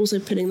and also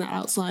putting that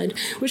outside,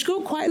 which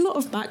got quite a lot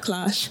of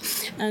backlash,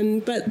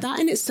 but that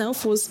in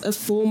itself was a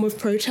form of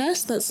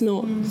protest that's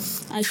not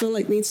I feel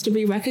like needs to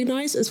be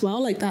recognized as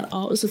well. Like that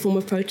art was a form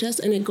of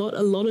protest, and it got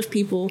a lot of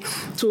people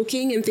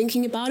talking and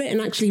thinking about it and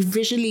actually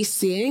visually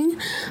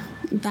seeing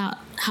that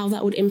how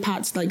that would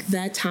impact like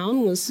their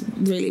town was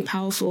really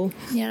powerful.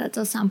 Yeah, that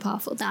does sound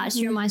powerful. That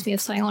actually reminds me of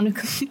something on a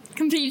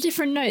completely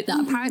different note that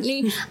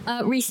apparently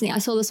recently I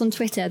saw this on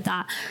Twitter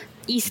that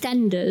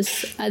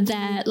EastEnders,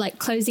 their like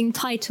closing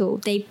title,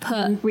 they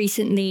put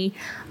recently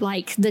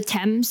like the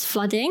Thames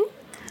flooding.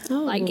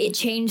 Like it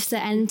changed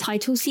the end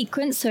title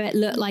sequence so it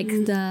looked like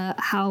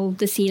how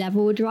the sea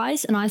level would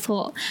rise, and I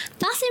thought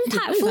that's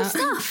impactful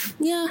stuff.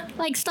 Yeah,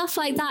 like stuff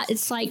like that.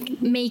 It's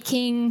like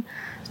making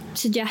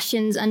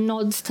suggestions and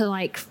nods to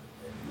like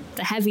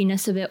the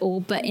heaviness of it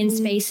all, but in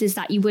spaces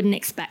that you wouldn't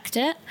expect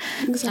it.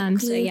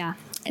 Exactly. So yeah,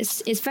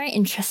 it's very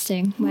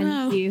interesting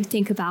when you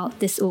think about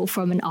this all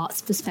from an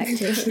arts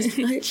perspective.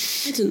 I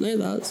didn't know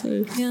that,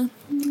 so yeah.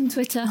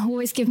 Twitter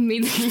always giving me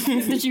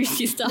the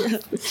juicy stuff. Yeah.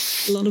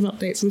 A lot of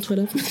updates on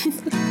Twitter.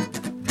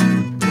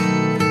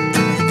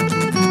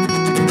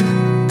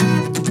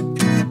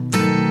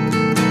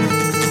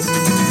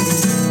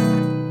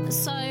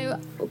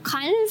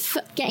 Kind of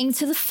getting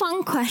to the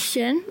fun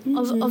question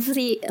of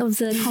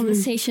the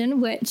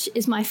conversation, which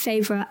is my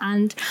favourite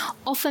and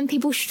often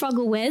people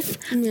struggle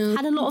with.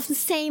 Had a lot of the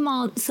same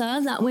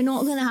answer that we're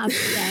not going to have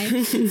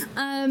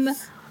today.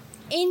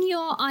 In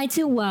your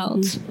ideal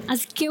world,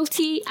 as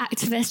guilty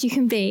activist you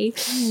can be,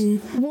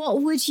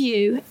 what would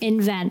you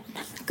invent?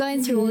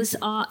 Going through all this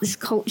art, this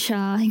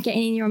culture,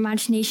 getting in your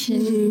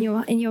imagination,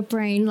 in your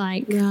brain,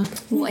 like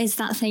what is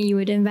that thing you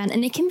would invent?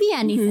 And it can be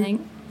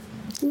anything.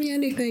 Me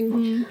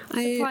anything.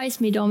 Surprise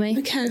me, Domi.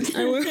 Okay,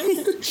 I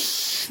will.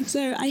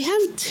 So I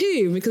have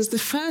two, because the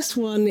first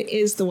one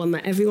is the one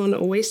that everyone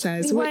always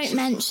says. We won't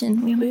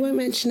mention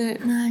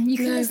it. No, you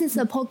can listen to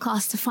the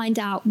podcast to find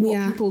out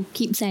what people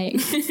keep saying.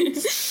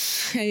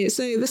 Okay,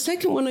 so the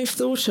second one I've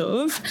thought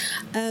of,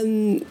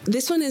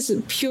 this one is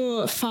a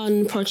pure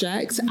fun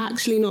project,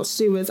 actually not to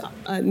do with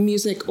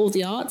music or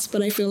the arts,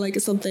 but I feel like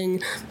it's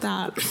something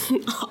that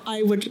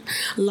I would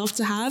love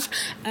to have.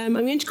 I'm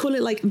going to call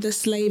it like the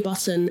Slay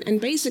Button, and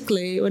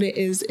basically what it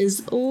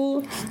is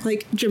all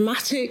like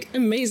dramatic,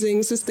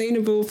 amazing,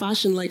 sustainable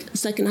fashion, like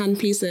secondhand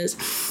pieces.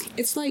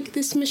 It's like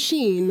this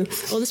machine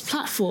or this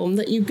platform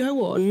that you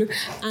go on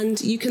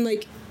and you can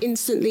like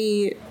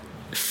instantly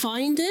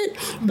find it,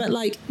 but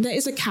like there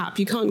is a cap.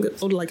 You can't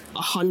order like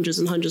hundreds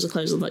and hundreds of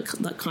clothes, like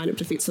that kind of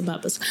defeats the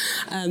purpose.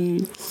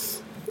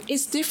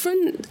 It's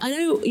different. I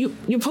know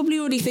you're probably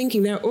already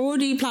thinking there are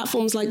already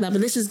platforms like that,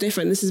 but this is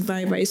different. This is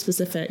very, very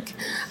specific,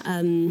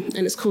 and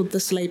it's called the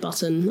Slay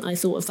Button. I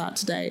thought of that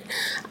today,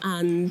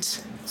 and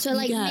so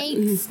like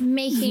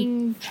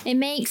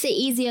makes it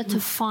easier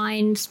to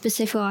find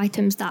specific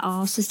items that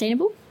are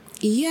sustainable.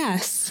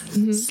 Yes.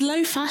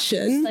 Slow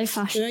fashion,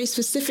 very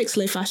specific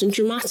slow fashion,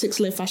 dramatic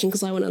slow fashion,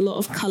 because I want a lot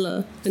of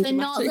colour. And so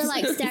not the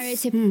like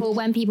stereotypical,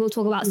 when people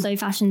talk about slow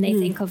fashion, they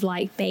think of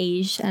like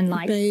beige and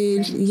like...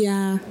 Beige,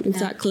 yeah,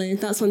 exactly. Yeah.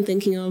 That's what I'm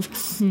thinking of.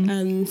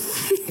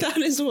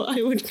 That is what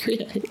I would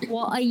create.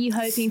 What are you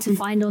hoping to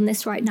find on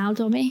this right now,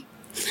 Domi?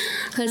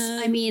 Because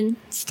I mean,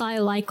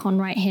 style icon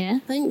right here.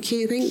 Thank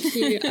you.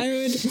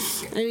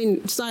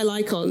 Style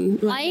icon.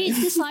 Right. I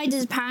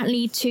decided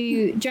apparently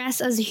to dress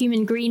as a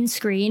human green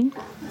screen,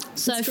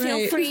 so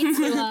feel free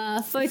to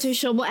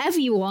Photoshop whatever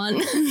you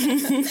want.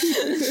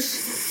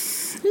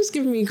 Just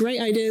giving me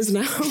great ideas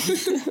now.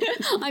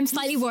 I'm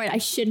slightly worried. I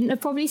shouldn't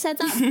have probably said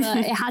that, but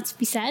it had to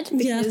be said.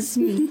 Because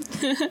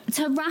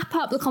to wrap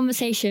up the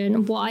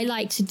conversation, what I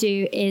like to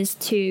do is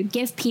to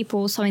give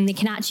people something they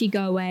can actually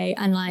go away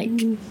and like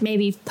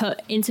maybe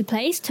put into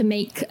place to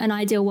make an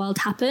ideal world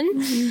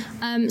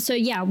happen. So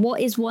yeah,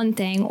 what is one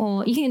thing,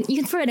 or you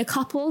can throw in a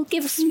couple.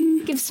 Give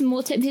some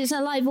more tips. It's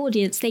a live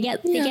audience. They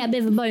get a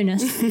bit of a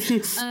bonus.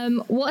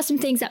 What are some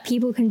things that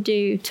people can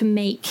do to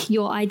make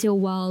your ideal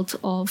world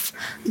of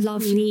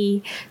lovely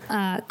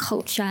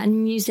culture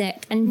and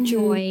music and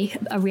joy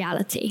a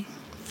reality?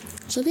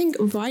 So I think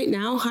right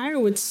now, how I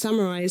would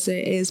summarize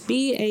it is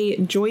be a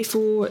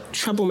joyful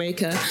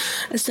troublemaker,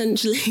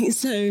 essentially.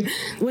 So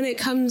when it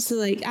comes to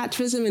like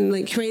activism and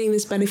like creating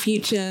this better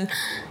future,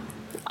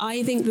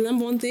 I think the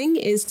number one thing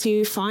is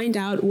to find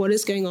out what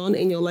is going on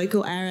in your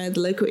local area, the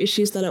local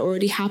issues that are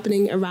already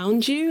happening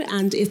around you,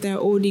 and if there are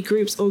already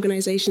groups,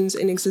 organizations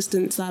in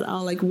existence that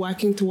are like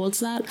working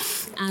towards that,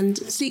 and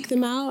seek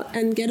them out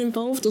and get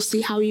involved or see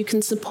how you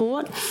can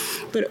support,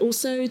 but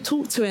also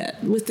talk to it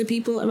with the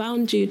people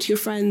around you, to your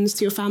friends,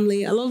 to your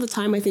family. A lot of the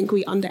time, I think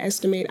we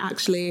underestimate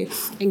actually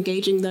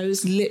engaging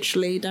those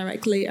literally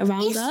directly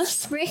around us.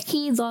 It's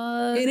tricky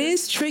though. It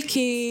is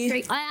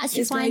tricky. I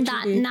actually find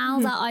that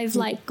now that I've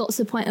like got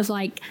to the point of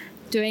like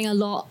doing a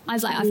lot.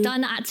 I've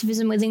done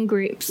activism within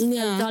groups.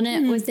 I've done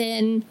it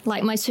within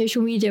like my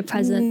social media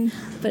presence,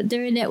 but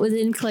doing it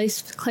within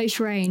close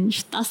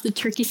range, that's the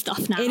tricky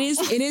stuff now. It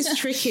is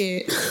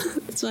tricky.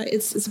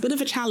 It's a bit of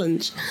a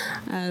challenge,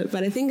 but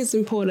I think it's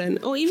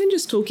important. Or even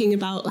just talking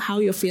about how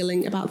you're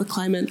feeling about the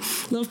climate.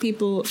 A lot of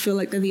people feel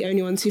like they're the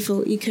only ones who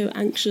feel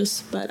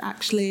eco-anxious, but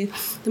actually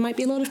there might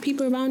be a lot of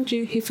people around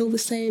you who feel the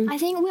same. I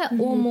think we're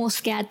all more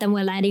scared than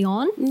we're letting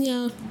on.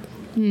 Yeah.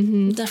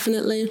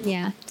 Definitely.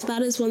 Yeah. So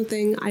that is one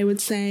thing I would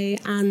say,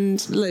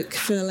 and look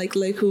for like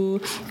local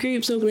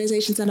groups,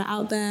 organizations that are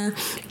out there,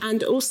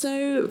 and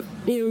also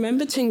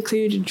remember to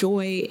include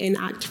joy in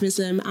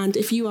activism. And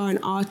if you are an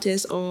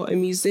artist or a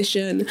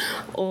musician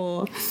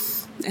or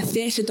a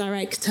theatre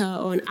director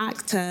or an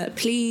actor,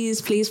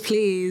 please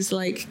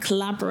like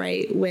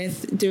collaborate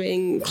with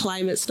doing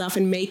climate stuff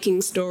and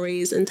making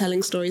stories and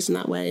telling stories in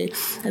that way.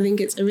 I think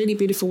it's a really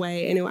beautiful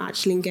way, and it will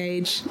actually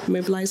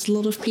mobilize a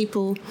lot of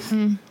people.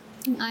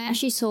 I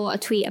actually saw a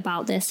tweet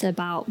about this,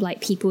 about like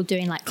people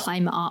doing like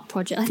climate art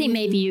projects. I think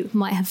maybe you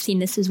might have seen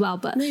this as well,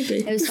 but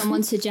there was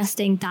someone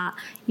suggesting that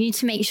you need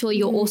to make sure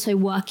you're also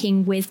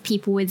working with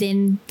people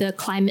within the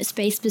climate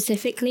space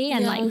specifically,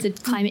 and like the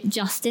climate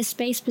justice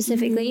space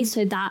specifically,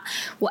 so that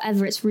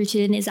whatever it's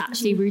rooted in is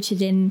actually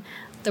rooted in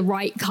the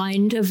right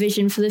kind of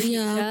vision for the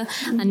future,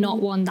 and not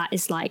one that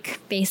is like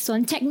based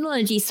on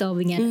technology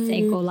solving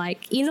anything, or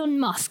like Elon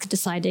Musk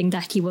deciding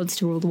that he wants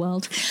to rule the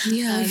world.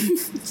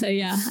 So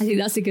yeah, I think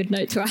that's a good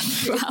note to add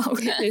as well.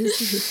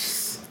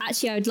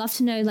 Actually, I would love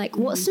to know like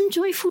what's some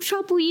joyful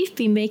trouble you've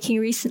been making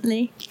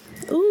recently?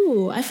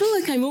 Oh, I feel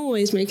like I'm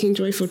always making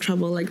joyful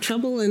trouble, like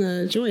trouble in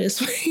a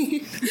joyous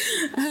way.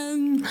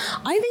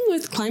 I think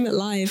with Climate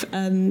Live,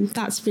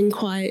 that's been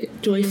quite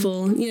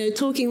joyful.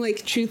 Talking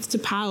like truth to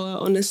power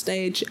on a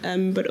stage,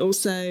 but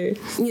also,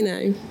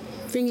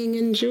 bringing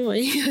in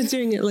joy,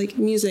 doing it like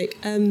music.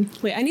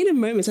 Wait, I need a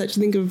moment to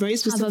actually think of a very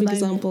specific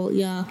example.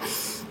 Yeah.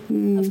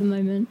 Have a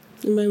moment.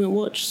 the moment,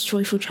 what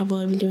joyful travel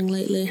I've been doing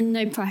lately.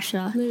 No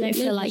pressure. Don't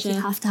feel like you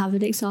have to have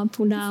an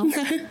example now.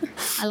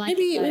 I like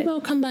maybe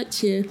I'll come back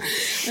to you.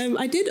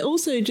 I did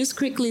also just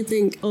quickly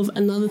think of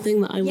another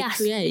thing that I would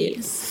create.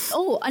 Please.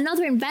 Oh,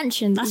 another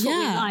invention. That's what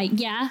we like.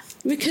 Yeah.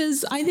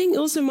 Because I think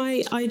also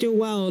my ideal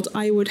world,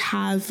 I would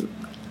have...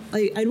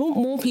 I'd want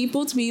more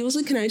people to be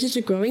also connected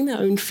to growing their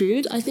own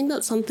food. I think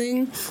that's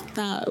something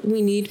that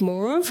we need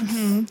more of.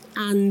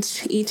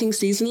 And eating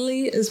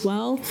seasonally as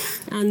well.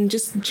 And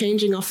just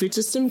changing our food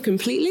system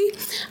completely.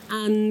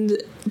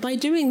 And by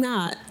doing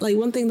that, like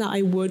one thing that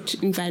I would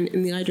invent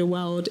in the ideal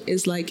world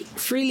is like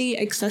freely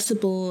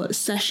accessible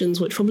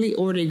sessions, which probably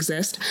already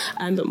exist,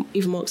 but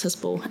even more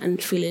accessible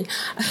and freely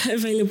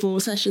available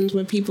sessions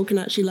where people can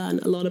actually learn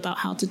a lot about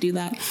how to do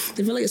that.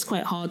 I feel like it's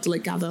quite hard to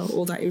like gather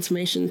all that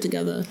information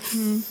together.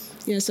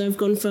 Yeah, so I've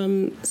gone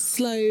from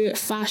slow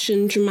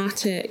fashion,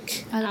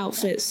 dramatic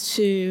outfits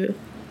to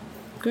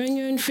growing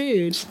your own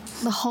food.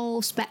 The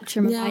whole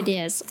spectrum of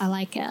ideas. I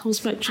like it. Whole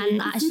spectrum.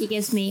 And that actually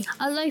gives me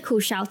a local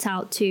shout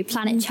out to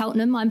Planet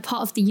Cheltenham. I'm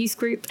part of the youth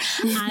group,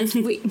 and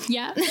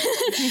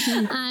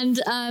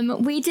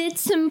we did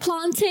some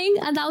planting,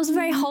 and that was a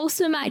very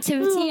wholesome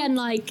activity. And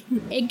like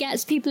it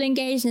gets people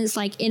engaged, and it's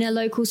like in a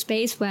local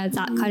space where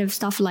that kind of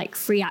stuff, like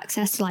free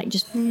access to like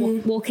just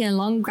walking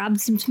along, grab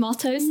some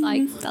tomatoes,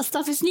 like that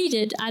stuff is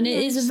needed. And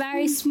it is a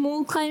very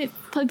small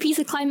piece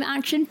of climate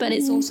action, but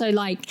it's also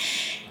like,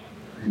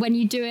 when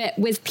you do it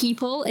with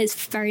people, it's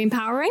very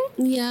empowering.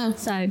 Yeah.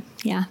 So,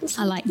 yeah,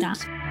 I like that.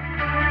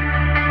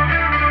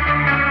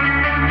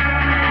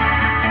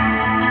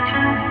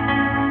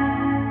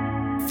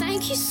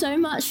 Thank you so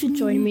much for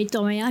joining me,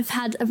 Domi. I've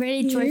had a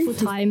really joyful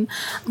time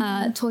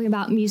talking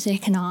about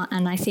music and art,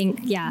 and I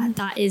think,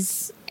 that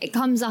is... It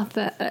comes up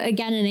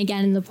again and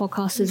again in the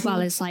podcast as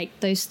well as like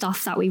those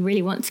stuff that we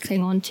really want to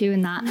cling on to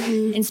and that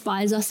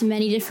inspires us in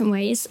many different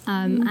ways.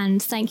 And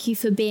thank you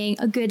for being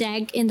a good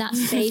egg in that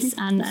space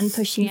and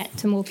pushing it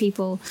to more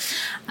people.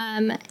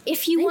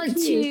 If you want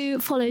to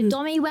follow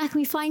Domi, where can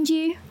we find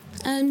you?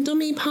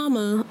 Domi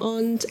Palmer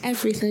on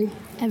everything.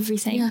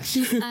 Yeah.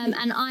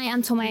 And I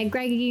am Tolmaya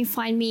Gregor. You can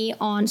find me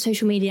on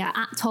social media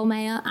at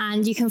Tolmaya,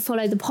 and you can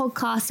follow the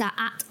podcast at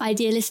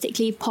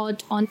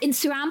IdealisticallyPod on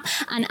Instagram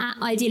and at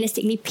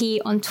IdealisticallyP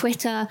on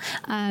Twitter.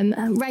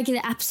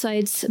 Regular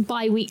episodes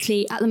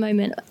bi-weekly at the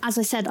moment. As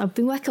I said, I've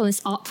been working on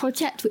this art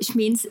project, which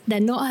means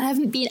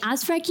haven't been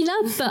as regular,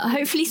 but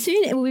hopefully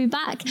soon it will be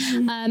back.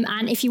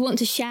 And if you want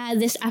to share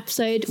this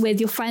episode with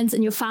your friends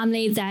and your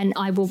family, then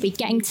I will be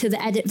getting to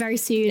the edit very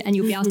soon and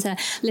you'll be able to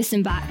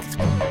listen back.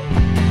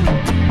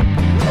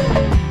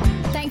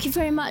 Thank you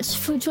very much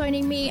for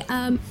joining me.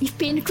 You've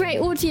been a great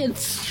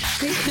audience.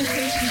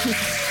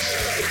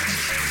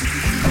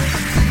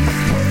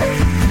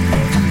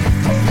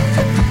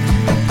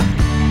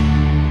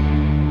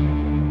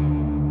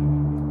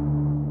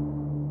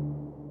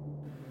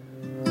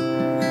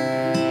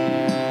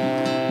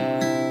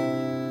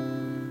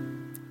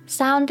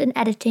 Sound and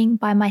editing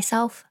by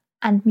myself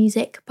and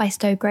music by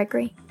Stowe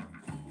Gregory.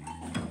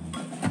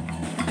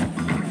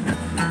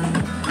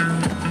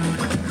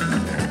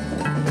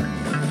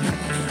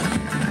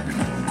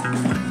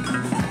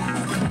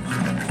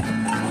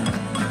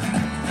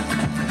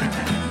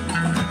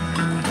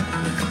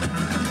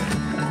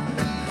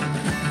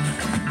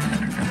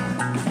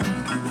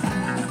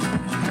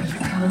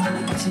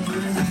 To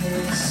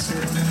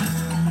this